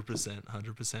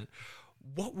 100%.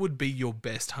 What would be your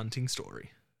best hunting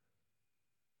story?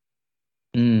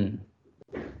 I'd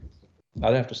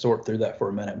have to sort through that for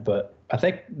a minute, but I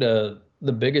think the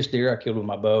biggest deer I killed with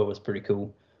my bow was pretty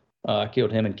cool. I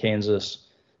killed him in Kansas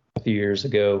a few years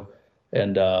ago,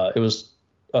 and it was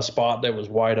a spot that was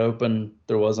wide open.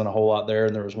 There wasn't a whole lot there,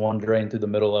 and there was one drain through the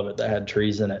middle of it that had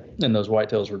trees in it, and those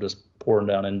whitetails were just pouring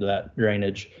down into that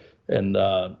drainage. And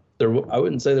I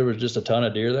wouldn't say there was just a ton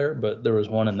of deer there, but there was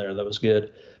one in there that was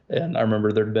good. And I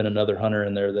remember there'd been another hunter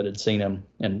in there that had seen him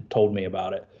and told me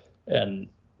about it. And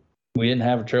we didn't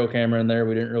have a trail camera in there.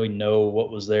 We didn't really know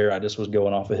what was there. I just was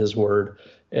going off of his word.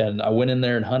 And I went in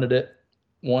there and hunted it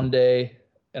one day.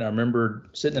 And I remember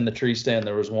sitting in the tree stand,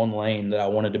 there was one lane that I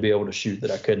wanted to be able to shoot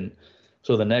that I couldn't.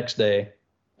 So the next day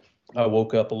I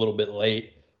woke up a little bit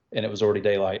late and it was already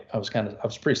daylight. I was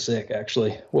pretty sick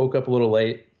actually. Woke up a little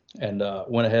late and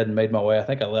went ahead and made my way. I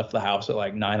think I left the house at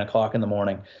like 9:00 in the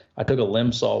morning. I took a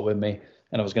limb saw with me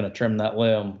and I was going to trim that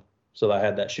limb so that I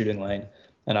had that shooting lane.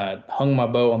 And I hung my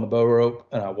bow on the bow rope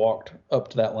and I walked up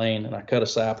to that lane and I cut a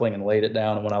sapling and laid it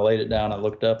down. And when I laid it down, I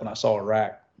looked up and I saw a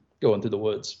rack going through the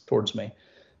woods towards me.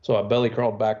 So I belly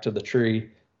crawled back to the tree.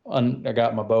 I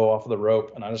got my bow off of the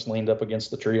rope and I just leaned up against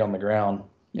the tree on the ground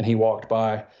and he walked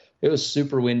by. It was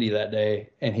super windy that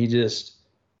day and he just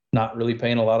not really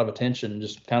paying a lot of attention,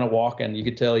 just kind of walking. You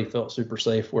could tell he felt super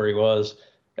safe where he was,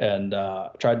 and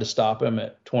tried to stop him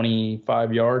at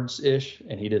 25 yards-ish,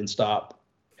 and he didn't stop.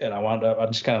 And I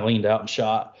just kind of leaned out and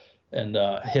shot and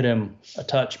hit him a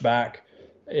touch back.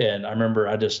 And I remember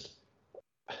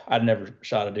I'd never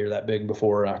shot a deer that big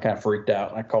before, and I kind of freaked out.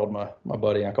 And I called my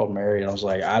buddy, I called Mary, and I was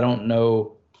like, I don't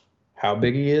know how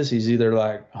big he is. He's either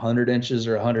like 100 inches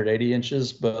or 180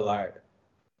 inches, but like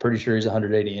pretty sure he's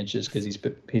 180 inches because he's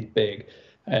big.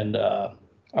 And I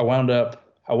wound up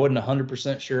I wasn't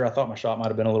 100% sure. I thought my shot might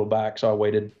have been a little back, so I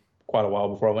waited quite a while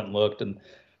before I went and looked. And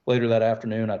later that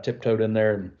afternoon, I tiptoed in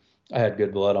there, and I had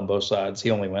good blood on both sides.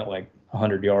 He only went like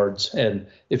 100 yards. And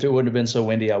if it wouldn't have been so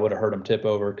windy, I would have heard him tip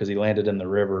over because he landed in the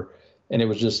river. And it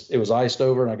was iced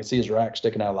over, and I could see his rack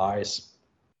sticking out of the ice.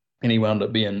 And he wound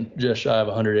up being just shy of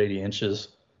 180 inches.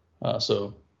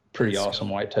 So pretty awesome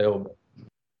whitetail. But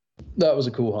that was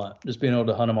a cool hunt. Just being able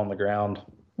to hunt him on the ground,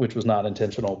 which was not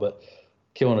intentional, but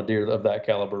killing a deer of that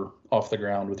caliber off the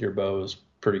ground with your bow is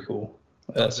pretty cool.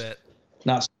 That's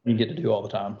not something you get to do all the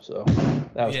time. So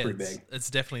that was pretty big. It's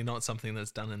definitely not something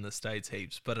that's done in the States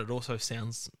heaps, but it also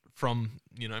sounds from,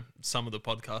 some of the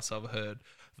podcasts I've heard,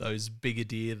 those bigger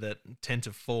deer that tend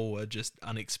to fall are just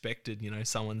unexpected.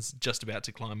 Someone's just about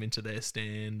to climb into their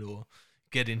stand or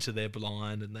get into their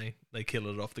blind and they kill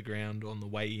it off the ground on the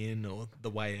way in or the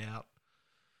way out.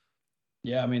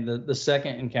 Yeah, I mean, the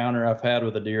second encounter I've had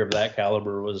with a deer of that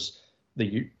caliber was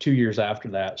 2 years after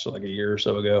that. So like a year or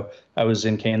so ago, I was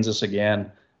in Kansas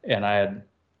again, and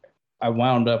I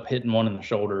wound up hitting one in the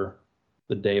shoulder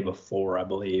the day before, I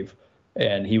believe.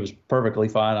 And he was perfectly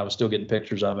fine. I was still getting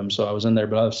pictures of him. So I was in there,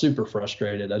 but I was super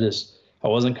frustrated. I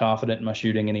wasn't confident in my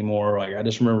shooting anymore. Like, I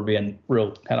just remember being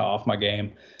real kind of off my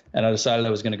game. And I decided I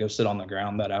was going to go sit on the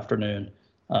ground that afternoon.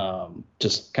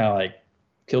 Just kind of like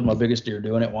killed my biggest deer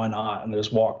doing it. Why not? And I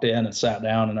just walked in and sat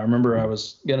down. And I remember I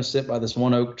was going to sit by this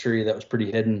one oak tree that was pretty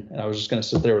hidden. And I was just going to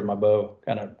sit there with my bow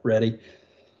kind of ready.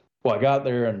 Well, I got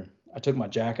there and I took my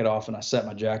jacket off and I set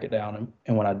my jacket down.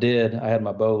 And when I did, I had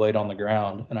my bow laid on the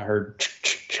ground and I heard,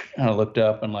 and I looked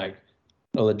up and like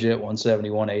a legit 170,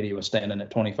 180 was standing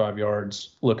at 25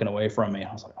 yards looking away from me.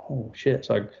 I was like, oh shit.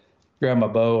 So I grabbed my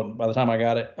bow, and by the time I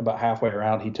got it about halfway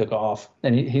around, he took off.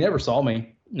 And he never saw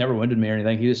me, never winded me or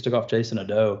anything. He just took off chasing a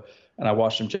doe. And I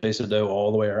watched him chase a doe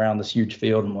all the way around this huge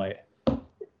field. And like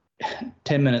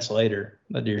 10 minutes later,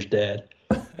 the deer's dead.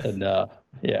 And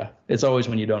yeah, it's always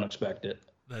when you don't expect it.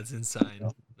 That's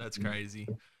insane. That's crazy.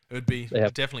 It would be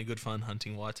definitely good fun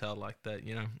hunting whitetail like that.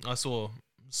 I saw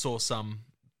some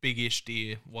big-ish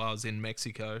deer while I was in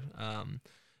Mexico.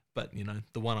 But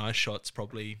the one I shot's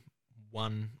probably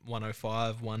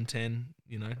 105, 110,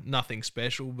 nothing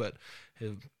special, but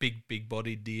a big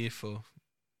bodied deer for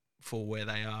where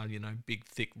they are, big,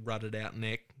 thick, rutted out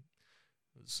neck.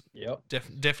 It was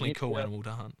definitely a cool animal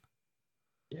to hunt.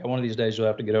 Yeah, one of these days you'll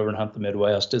have to get over and hunt the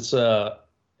Midwest. It's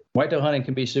whitetail hunting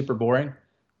can be super boring.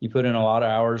 You put in a lot of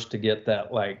hours to get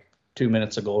that like 2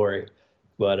 minutes of glory.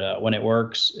 But when it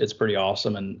works, it's pretty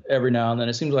awesome. And every now and then,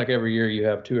 it seems like every year you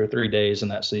have 2 or 3 days in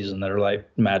that season that are like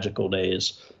magical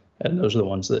days. And those are the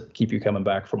ones that keep you coming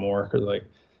back for more. Because like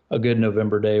a good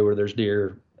November day where there's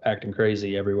deer acting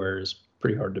crazy everywhere is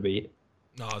pretty hard to beat.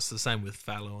 No, it's the same with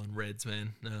fallow and reds,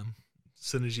 man. As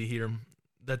soon as you hear them,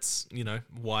 that's,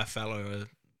 why fallow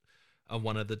are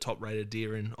one of the top-rated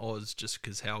deer in Oz, just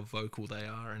because how vocal they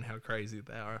are and how crazy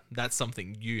they are. That's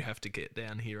something you have to get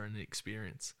down here and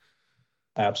experience.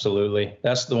 Absolutely.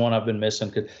 That's the one I've been missing.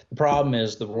 Cause the problem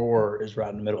is the roar is right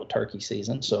in the middle of turkey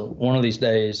season. So one of these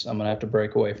days I'm going to have to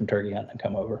break away from turkey hunting and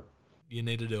come over. You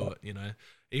need to do it,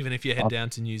 Even if you head down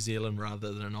to New Zealand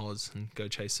rather than Oz and go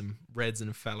chase some reds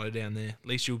and fallow down there, at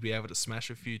least you'll be able to smash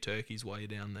a few turkeys while you're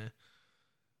down there.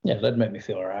 Yeah, that'd make me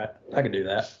feel all right. I could do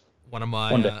that. One of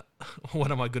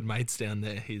my good mates down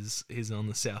there, he's on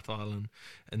the South Island,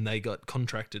 and they got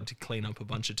contracted to clean up a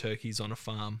bunch of turkeys on a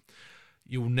farm.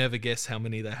 You'll never guess how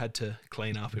many they had to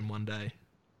clean up in one day.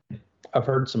 I've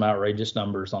heard some outrageous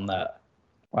numbers on that.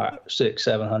 600,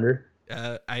 700?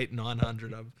 800,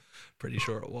 900, I'm pretty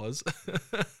sure it was.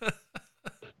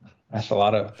 That's a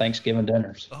lot of Thanksgiving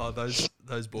dinners. Oh,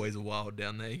 those boys are wild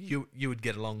down there. You would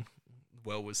get along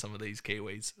well with some of these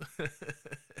Kiwis.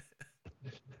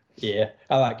 Yeah,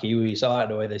 I like Kiwis. I like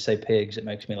the way they say pigs. It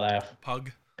makes me laugh.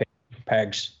 Pug.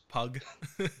 Pags. Pug.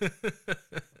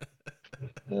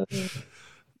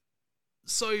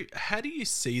 So, how do you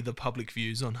see the public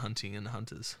views on hunting and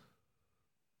hunters?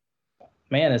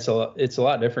 Man, it's a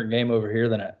lot different game over here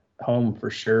than at home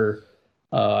for sure.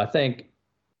 I think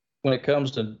when it comes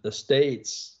to the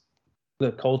States,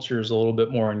 the culture is a little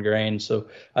bit more ingrained. So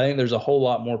I think there's a whole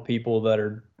lot more people that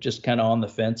are just kind of on the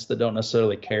fence that don't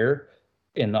necessarily care,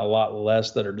 and a lot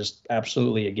less that are just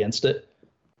absolutely against it.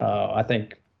 I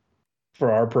think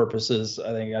for our purposes,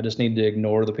 I think I just need to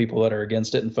ignore the people that are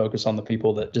against it and focus on the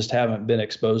people that just haven't been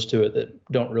exposed to it, that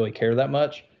don't really care that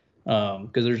much.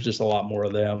 Because there's just a lot more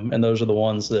of them. And those are the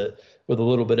ones that, with a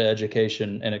little bit of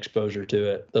education and exposure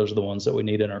to it, those are the ones that we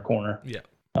need in our corner. Yeah.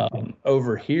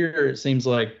 Over here, it seems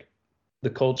like the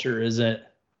culture isn't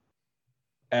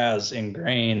as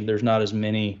ingrained. There's not as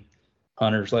many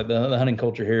hunters. Like the hunting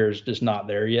culture here is just not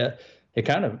there yet. it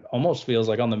kind of almost feels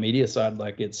like on the media side,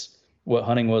 like it's what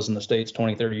hunting was in the States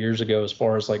 20, 30 years ago, as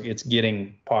far as like it's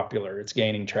getting popular, it's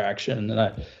gaining traction.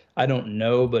 And I don't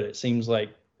know, but it seems like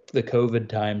the COVID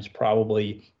times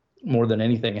probably more than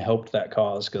anything helped that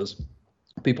cause, because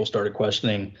people started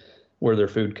questioning where their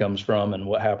food comes from and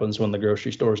what happens when the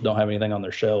grocery stores don't have anything on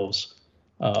their shelves.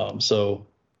 So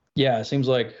yeah, it seems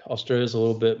like Australia's a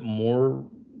little bit more,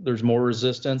 there's more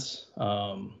resistance.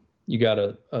 You got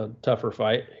a tougher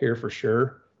fight here for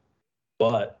sure,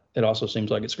 but it also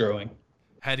seems like it's growing.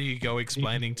 How do you go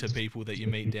explaining to people that you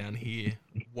meet down here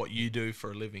what you do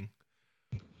for a living?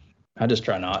 I just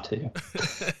try not to.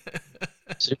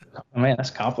 Man, that's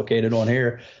a complicated one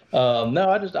here. No,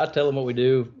 I tell them what we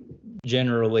do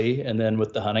generally, and then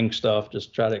with the hunting stuff,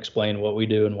 just try to explain what we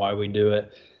do and why we do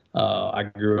it. I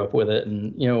grew up with it,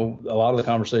 and a lot of the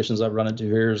conversations I've run into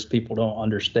here is people don't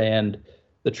understand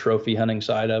the trophy hunting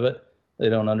side of it. They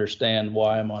don't understand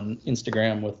why I'm on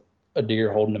Instagram with a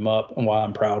deer holding him up and why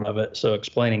I'm proud of it. So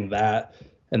explaining that,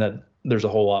 and that there's a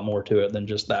whole lot more to it than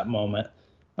just that moment.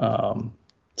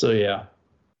 So yeah.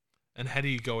 And how do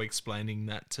you go explaining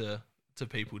that to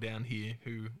people down here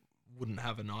who wouldn't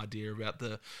have an idea about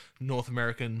the North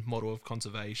American model of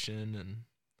conservation? And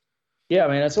yeah, I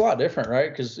mean, it's a lot different, right?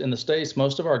 Because in the States,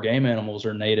 most of our game animals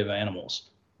are native animals,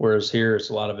 whereas here it's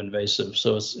a lot of invasive.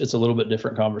 So it's a little bit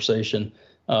different conversation.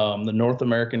 The North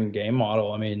American game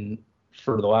model, I mean,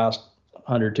 for the last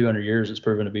 100, 200 years, it's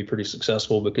proven to be pretty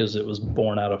successful because it was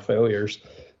born out of failures.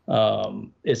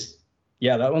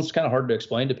 Yeah, that one's kind of hard to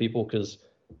explain to people because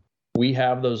we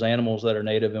have those animals that are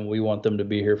native and we want them to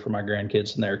be here for my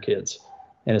grandkids and their kids.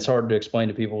 And it's hard to explain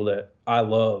to people that I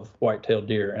love white-tailed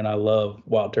deer and I love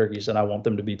wild turkeys and I want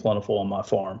them to be plentiful on my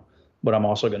farm, but I'm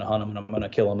also going to hunt them and I'm going to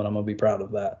kill them and I'm going to be proud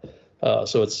of that.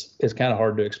 So it's kind of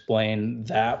hard to explain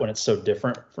that when it's so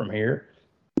different from here.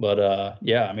 But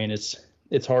yeah, I mean,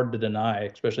 it's hard to deny,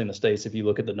 especially in the States. If you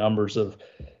look at the numbers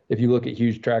if you look at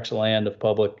huge tracts of land of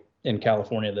public in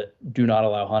California that do not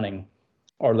allow hunting,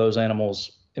 are those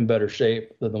animals in better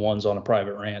shape than the ones on a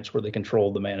private ranch where they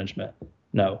control the management?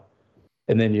 No.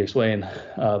 And then you explain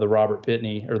the Robert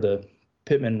Pitney or the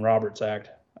Pittman-Roberts Act.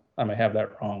 I may have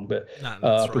that wrong, but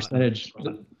percentage,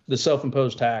 the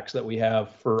self-imposed tax that we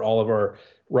have for all of our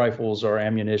rifles, our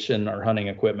ammunition, our hunting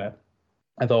equipment.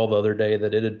 I thought the other day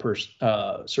that it had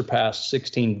surpassed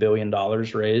 $16 billion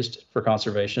raised for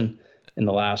conservation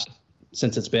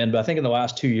since it's been. But I think in the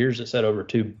last 2 years, it said over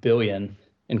 $2 billion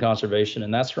in conservation,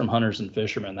 and that's from hunters and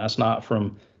fishermen. That's not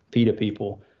from PETA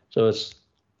people. So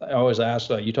I always ask,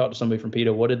 you talk to somebody from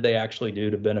PETA, what did they actually do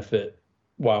to benefit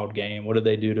wild game? What did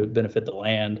they do to benefit the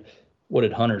land? What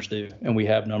did hunters do? And we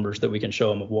have numbers that we can show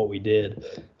them of what we did.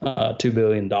 $2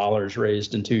 billion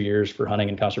raised in 2 years for hunting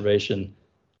and conservation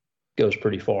goes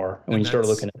pretty far. And when you start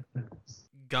looking at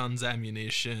guns,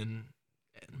 ammunition,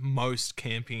 most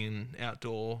camping and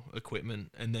outdoor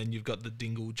equipment, and then you've got the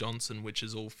Dingle Johnson, which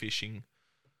is all fishing.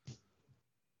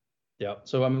 Yeah.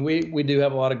 So, I mean, we do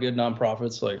have a lot of good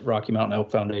nonprofits like Rocky Mountain Elk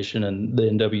Foundation and the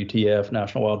NWTF,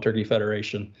 National Wild Turkey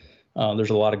Federation. There's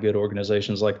a lot of good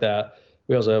organizations like that.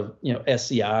 We also have,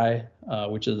 SCI,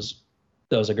 which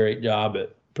does a great job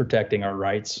at protecting our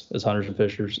rights as hunters and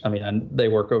fishers. I mean, they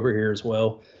work over here as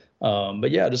well.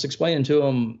 But yeah, just explaining to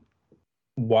them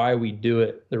why we do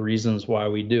it, the reasons why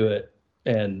we do it,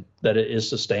 and that it is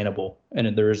sustainable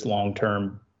and there is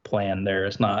long-term plan there.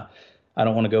 It's not, I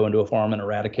don't want to go into a farm and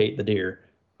eradicate the deer.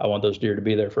 I want those deer to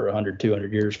be there for 100,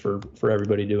 200 years for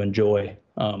everybody to enjoy.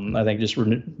 I think just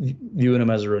viewing them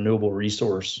as a renewable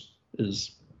resource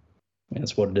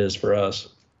that's what it is for us.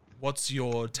 What's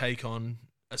your take on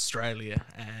Australia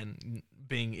and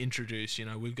being introduced?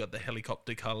 We've got the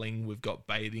helicopter culling, we've got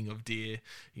baiting of deer.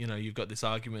 You've got this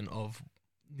argument of,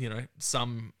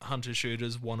 some hunter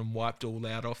shooters want them wiped all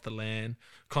out off the land.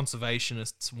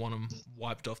 Conservationists want them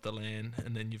wiped off the land.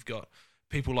 And then you've got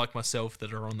people like myself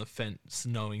that are on the fence,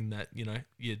 knowing that,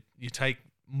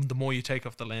 the more you take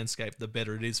off the landscape, the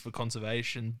better it is for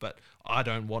conservation. But I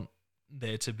don't want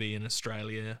there to be an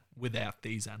Australia without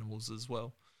these animals as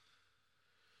well.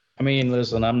 I mean,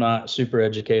 listen, I'm not super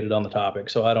educated on the topic,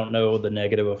 so I don't know the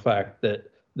negative effect that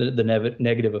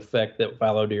negative effect that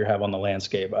fallow deer have on the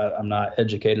landscape. I'm not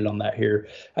educated on that here.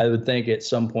 I would think at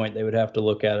some point they would have to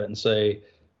look at it and say,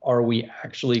 are we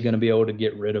actually going to be able to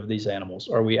get rid of these animals?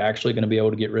 Are we actually going to be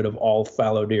able to get rid of all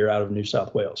fallow deer out of New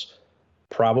South Wales?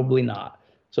 Probably not.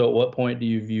 So at what point do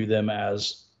you view them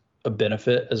as a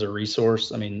benefit, as a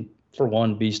resource? I mean, for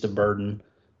one, beast of burden.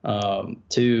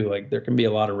 Two, like there can be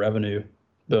a lot of revenue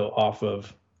built off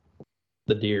of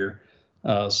the deer.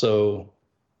 So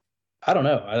I don't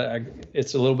know.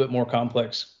 It's a little bit more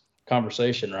complex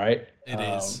conversation, right? It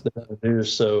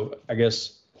is. So I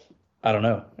guess I don't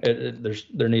know.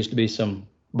 There needs to be some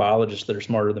biologists that are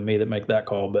smarter than me that make that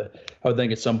call. But I would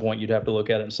think at some point you'd have to look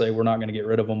at it and say we're not going to get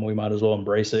rid of them. We might as well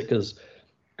embrace it, because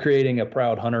creating a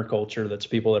proud hunter culture that's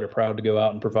people that are proud to go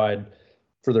out and provide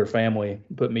for their family,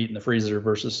 put meat in the freezer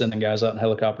versus sending guys out in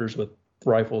helicopters with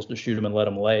rifles to shoot them and let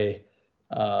them lay.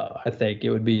 I think it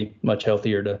would be much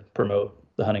healthier to promote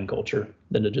the hunting culture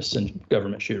than to just send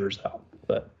government shooters out.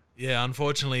 But yeah,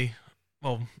 unfortunately,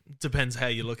 well, depends how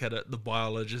you look at it. The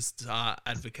biologists are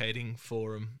advocating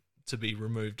for them to be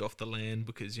removed off the land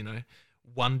because,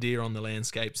 one deer on the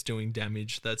landscape's doing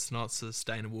damage that's not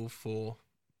sustainable for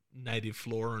native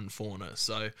flora and fauna.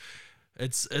 So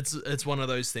it's one of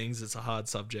those things. It's a hard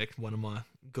subject. One of my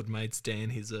good mates, Dan,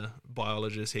 he's a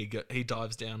biologist. He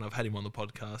dives down. I've had him on the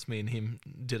podcast. Me and him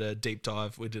did a deep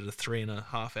dive. We did a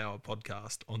 3.5 hour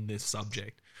podcast on this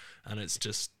subject, and it's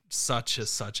just such a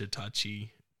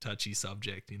touchy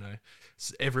subject.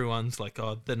 Everyone's like,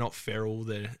 oh, they're not feral.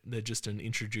 They're just an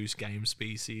introduced game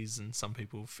species, and some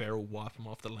people feral wipe them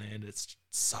off the land. It's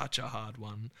such a hard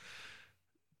one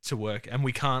to work, and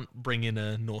we can't bring in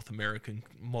a North American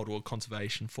model of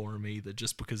conservation for them either,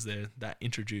 just because they're that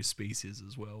introduced species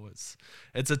as well.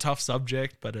 It's a tough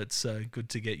subject, but it's good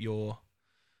to get your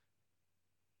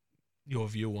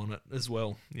view on it as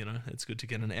well. It's good to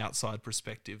get an outside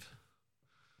perspective.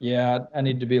 Yeah, I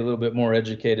need to be a little bit more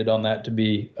educated on that to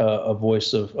be a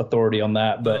voice of authority on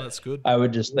that. But that's good. I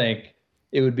would just think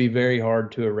it would be very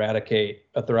hard to eradicate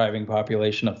a thriving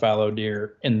population of fallow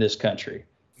deer in this country.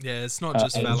 Yeah, it's not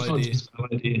just fallow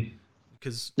deer.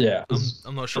 Because yeah,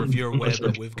 I'm not sure if you're aware,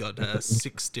 but we've got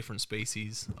 6 different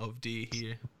species of deer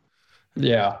here.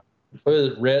 Yeah. What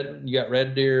is it? You got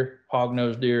red deer,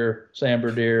 hog-nosed deer,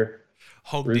 sambar deer,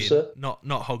 hog Rusa? Deer.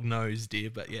 Not hog-nosed deer,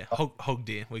 but yeah, hog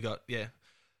deer. We got,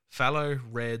 fallow,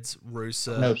 reds,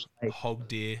 Rusa, hog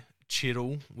deer,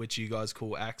 chital, which you guys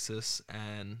call axis,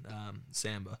 and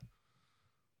sambar.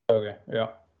 Okay, yeah.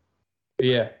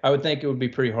 Yeah, I would think it would be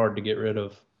pretty hard to get rid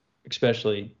of,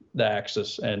 especially the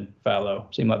axis and fallow.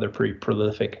 Seem like they're pretty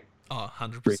prolific. Oh,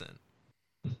 100%.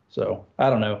 So I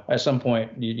don't know. At some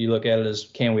point, you look at it as,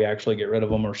 can we actually get rid of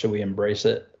them, or should we embrace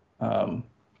it? I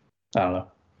don't know.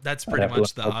 That's pretty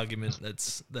much the argument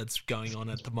that's going on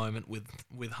at the moment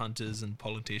with hunters and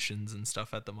politicians and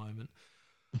stuff at the moment.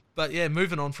 But yeah,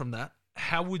 moving on from that,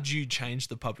 how would you change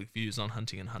the public views on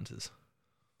hunting and hunters?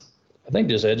 I think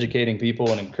just educating people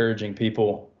and encouraging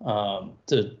people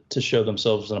to show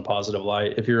themselves in a positive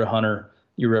light. If you're a hunter,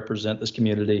 you represent this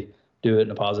community, do it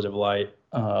in a positive light.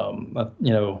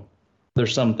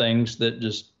 There's some things that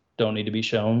just don't need to be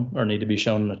shown, or need to be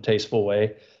shown in a tasteful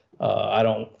way.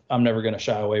 I'm never going to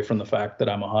shy away from the fact that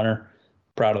I'm a hunter,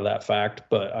 proud of that fact,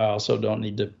 but I also don't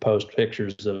need to post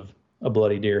pictures of a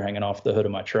bloody deer hanging off the hood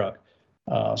of my truck.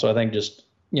 So I think just,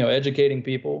 educating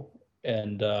people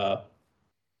and,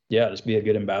 just be a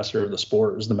good ambassador of the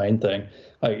sport is the main thing.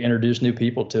 Like, introduce new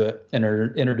people to it and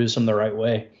introduce them the right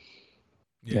way.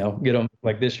 Yeah. Get them.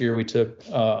 Like this year, we took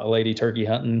a lady turkey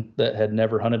hunting that had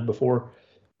never hunted before.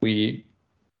 We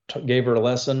gave her a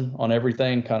lesson on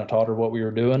everything, kind of taught her what we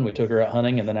were doing. We took her out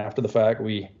hunting, and then after the fact,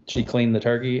 she cleaned the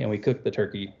turkey and we cooked the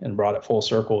turkey and brought it full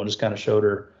circle and just kind of showed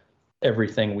her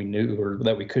everything we knew, or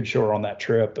that we could show her on that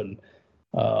trip. And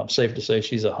safe to say,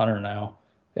 she's a hunter now.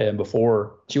 And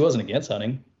before, she wasn't against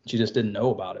hunting. She just didn't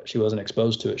know about it. She wasn't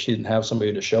exposed to it. She didn't have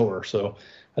somebody to show her. So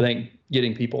I think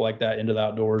getting people like that into the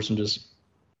outdoors and just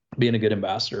being a good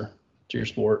ambassador to your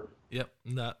sport. Yep,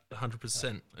 that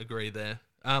 100% agree there.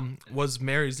 Was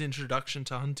Mary's introduction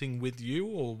to hunting with you,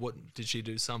 or what? Did she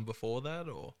do some before that,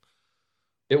 or?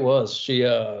 It was.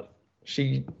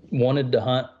 She wanted to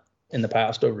hunt in the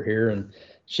past over here, and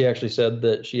she actually said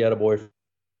that she had a boyfriend,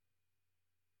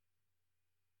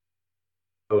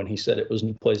 and he said it was a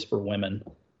new place for women.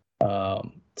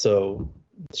 So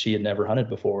she had never hunted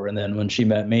before. And then when she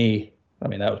met me, I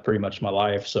mean, that was pretty much my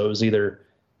life. So it was either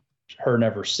her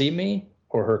never see me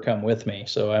or her come with me.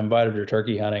 So I invited her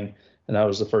turkey hunting, and that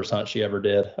was the first hunt she ever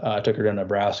did. I took her to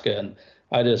Nebraska, and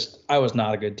I was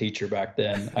not a good teacher back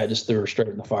then. I just threw her straight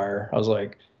in the fire. I was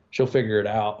like, she'll figure it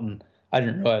out. And I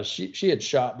didn't realize she had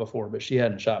shot before, but she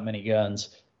hadn't shot many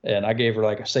guns. And I gave her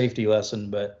like a safety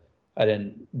lesson, but I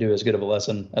didn't do as good of a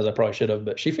lesson as I probably should have.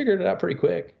 But she figured it out pretty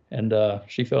quick, and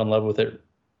she fell in love with it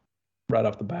right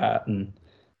off the bat. And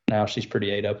now she's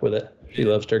pretty ate up with it. She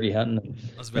loves turkey hunting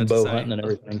and bow hunting and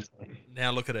everything.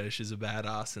 Now look at her. She's a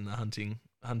badass in the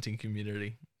hunting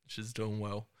community. She's doing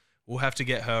well. We'll have to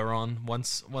get her on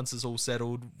once it's all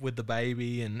settled with the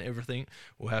baby and everything.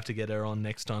 We'll have to get her on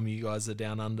next time you guys are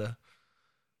down under.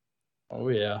 Oh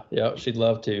yeah, yeah, she'd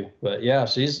love to. But yeah,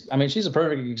 she's a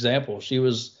perfect example. She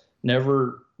was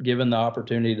never given the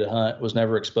opportunity to hunt, was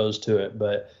never exposed to it,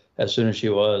 but as soon as she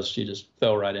was, she just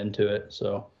fell right into it.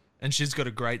 So And she's got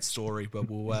a great story, but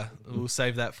we'll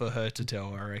save that for her to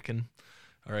tell. I reckon.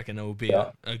 I reckon it will be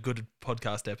yeah, a good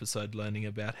podcast episode learning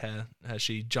about how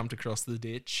she jumped across the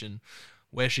ditch and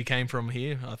where she came from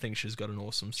here. I think she's got an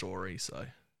awesome story. So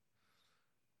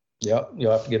yeah,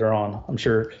 you'll have to get her on. I'm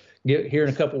sure get here in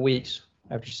a couple weeks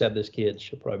after she's had this kid,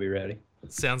 she'll probably be ready.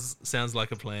 sounds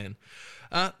like a plan.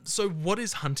 So what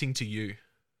is hunting to you?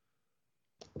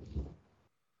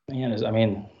 Man, it's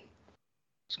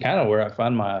kind of where I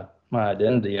find my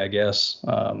identity, I guess.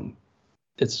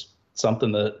 It's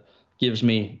something that gives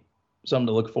me something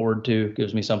to look forward to,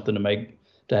 gives me something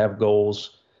to have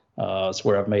goals. It's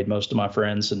where I've made most of my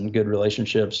friends and good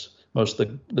relationships. Most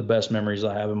of the best memories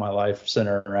I have in my life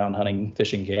center around hunting,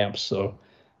 fishing camps. So,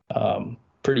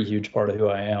 pretty huge part of who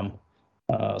I am.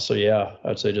 So yeah,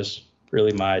 I'd say just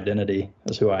really my identity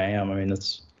is who I am. I mean,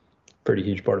 it's a pretty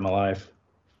huge part of my life.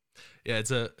 Yeah,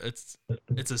 it's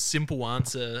a simple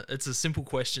answer. It's a simple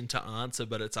question to answer,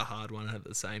 but it's a hard one at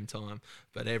the same time.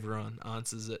 But everyone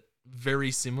answers it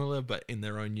very similar, but in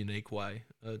their own unique way.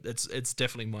 It's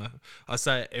definitely I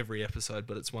say it every episode,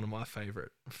 but it's one of my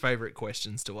favorite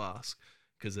questions to ask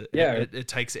because it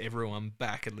takes everyone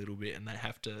back a little bit, and they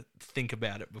have to think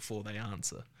about it before they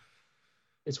answer.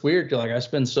 It's weird. Like I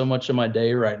spend so much of my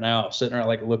day right now sitting there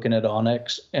like looking at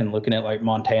Onyx and looking at like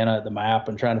Montana, the map,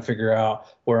 and trying to figure out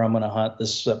where I'm going to hunt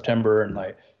this September. And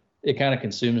like it kind of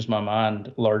consumes my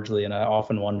mind largely. And I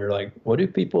often wonder like, what do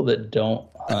people that don't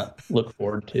hunt look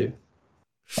forward to?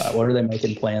 What are they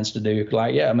making plans to do?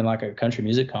 Like, yeah, I mean, like a country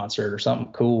music concert or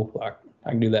something cool. Like I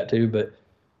can do that too. But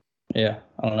yeah,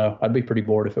 I don't know. I'd be pretty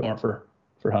bored if it weren't for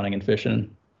hunting and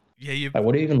fishing. Yeah, Like,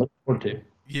 what do you even look forward to?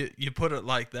 you put it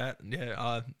like that.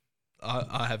 Yeah,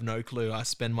 I have no clue. I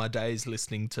spend my days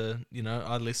listening to,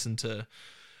 I listen to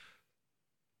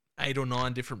 8 or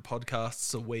 9 different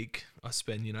podcasts a week. I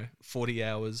spend, 40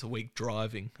 hours a week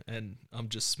driving, and I'm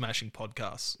just smashing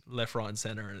podcasts left, right, and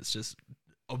center, and it's just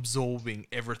absorbing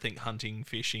everything hunting,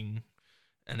 fishing,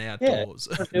 and outdoors.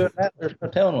 Yeah, there's no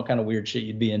telling what kind of weird shit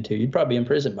you'd be into. You'd probably be in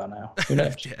prison by now. Who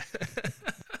knows? Yeah.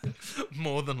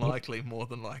 More than likely.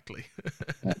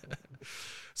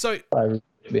 So,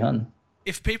 be hunting.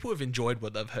 If people have enjoyed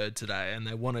what they've heard today and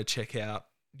they want to check out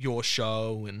your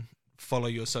show and follow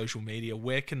your social media,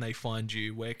 where can they find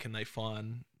you? Where can they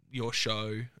find your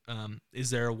show?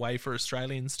 Is there a way for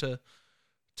Australians to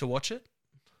watch it?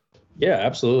 Yeah,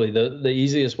 absolutely. The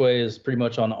easiest way is pretty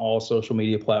much on all social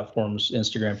media platforms: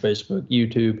 Instagram, Facebook,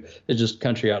 YouTube. It's just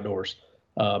Country Outdoors.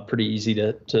 Pretty easy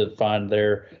to find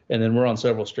there. And then we're on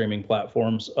several streaming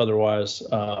platforms. Otherwise,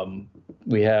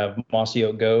 we have Mossy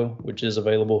Oak Go, which is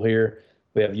available here.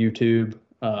 We have YouTube,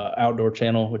 Outdoor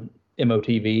Channel with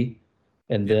MOTV,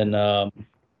 and then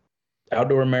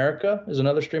Outdoor America is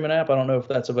another streaming app. I don't know if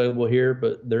that's available here,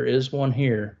 but there is one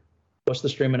here. What's the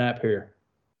streaming app here?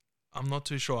 I'm not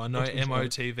too sure. I know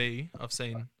MOTV. I've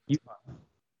seen.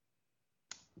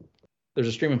 There's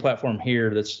a streaming platform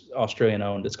here that's Australian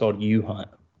owned. It's called U Hunt,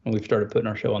 and we've started putting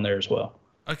our show on there as well.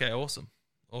 Okay, awesome.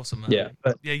 Yeah,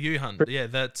 U Hunt. Yeah,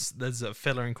 there's a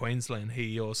fella in Queensland.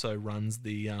 He also runs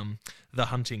the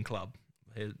hunting club.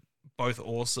 Both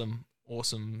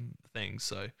awesome things.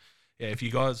 So yeah, if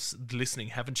you guys listening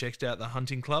haven't checked out the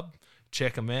hunting club,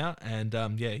 check them out. And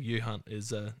U Hunt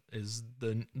is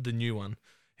the new one.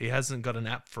 He hasn't got an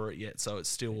app for it yet, so it's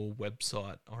still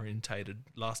website orientated.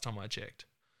 Last time I checked.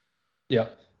 Yeah.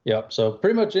 So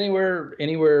pretty much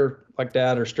anywhere like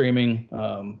that or streaming.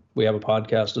 We have a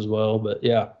podcast as well, but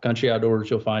yeah, Country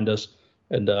Outdoors, you'll find us,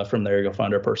 and from there you'll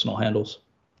find our personal handles.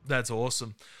 That's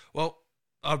awesome. Well,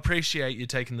 I appreciate you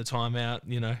taking the time out.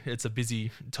 It's a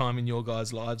busy time in your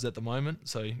guys' lives at the moment,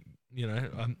 so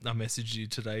I messaged you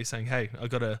today saying, hey, I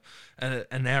got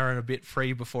an hour and a bit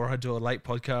free before I do a late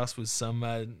podcast with some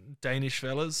Danish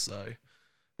fellas. So,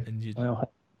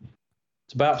 well,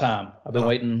 it's about time. I've been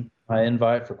waiting my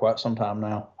invite for quite some time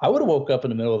now. I would have woke up in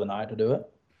the middle of the night to do it.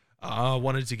 I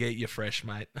wanted to get you fresh,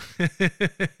 mate.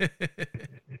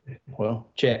 Well,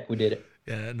 check. We did it.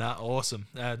 Yeah, awesome.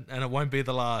 And it won't be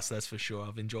the last, that's for sure.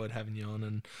 I've enjoyed having you on,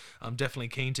 and I'm definitely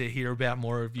keen to hear about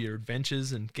more of your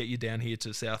adventures and get you down here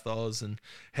to South Oz and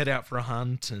head out for a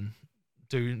hunt and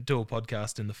do a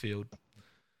podcast in the field.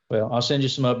 Well, I'll send you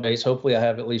some updates. Hopefully I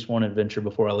have at least one adventure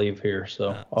before I leave here,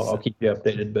 so I'll keep you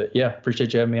updated. But yeah,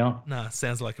 appreciate you having me on.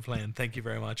 Sounds like a plan. Thank you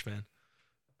very much, man.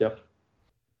 Yep.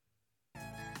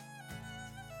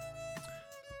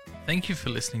 Thank you for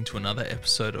listening to another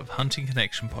episode of Hunting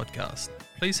Connection Podcast.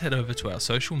 Please head over to our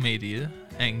social media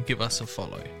and give us a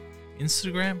follow.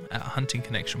 Instagram at Hunting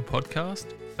Connection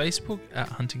Podcast, Facebook at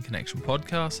Hunting Connection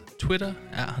Podcast, Twitter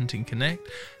at Hunting Connect,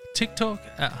 TikTok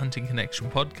at Hunting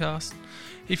Connection Podcast.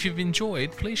 If you've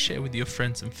enjoyed, please share with your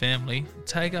friends and family,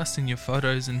 tag us in your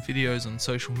photos and videos on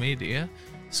social media,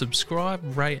 subscribe,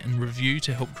 rate and review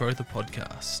to help grow the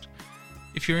podcast.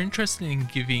 If you're interested in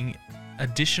giving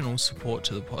additional support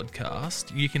to the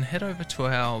podcast, you can head over to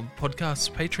our podcast's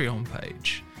Patreon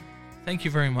page. Thank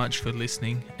you very much for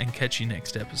listening and catch you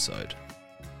next episode.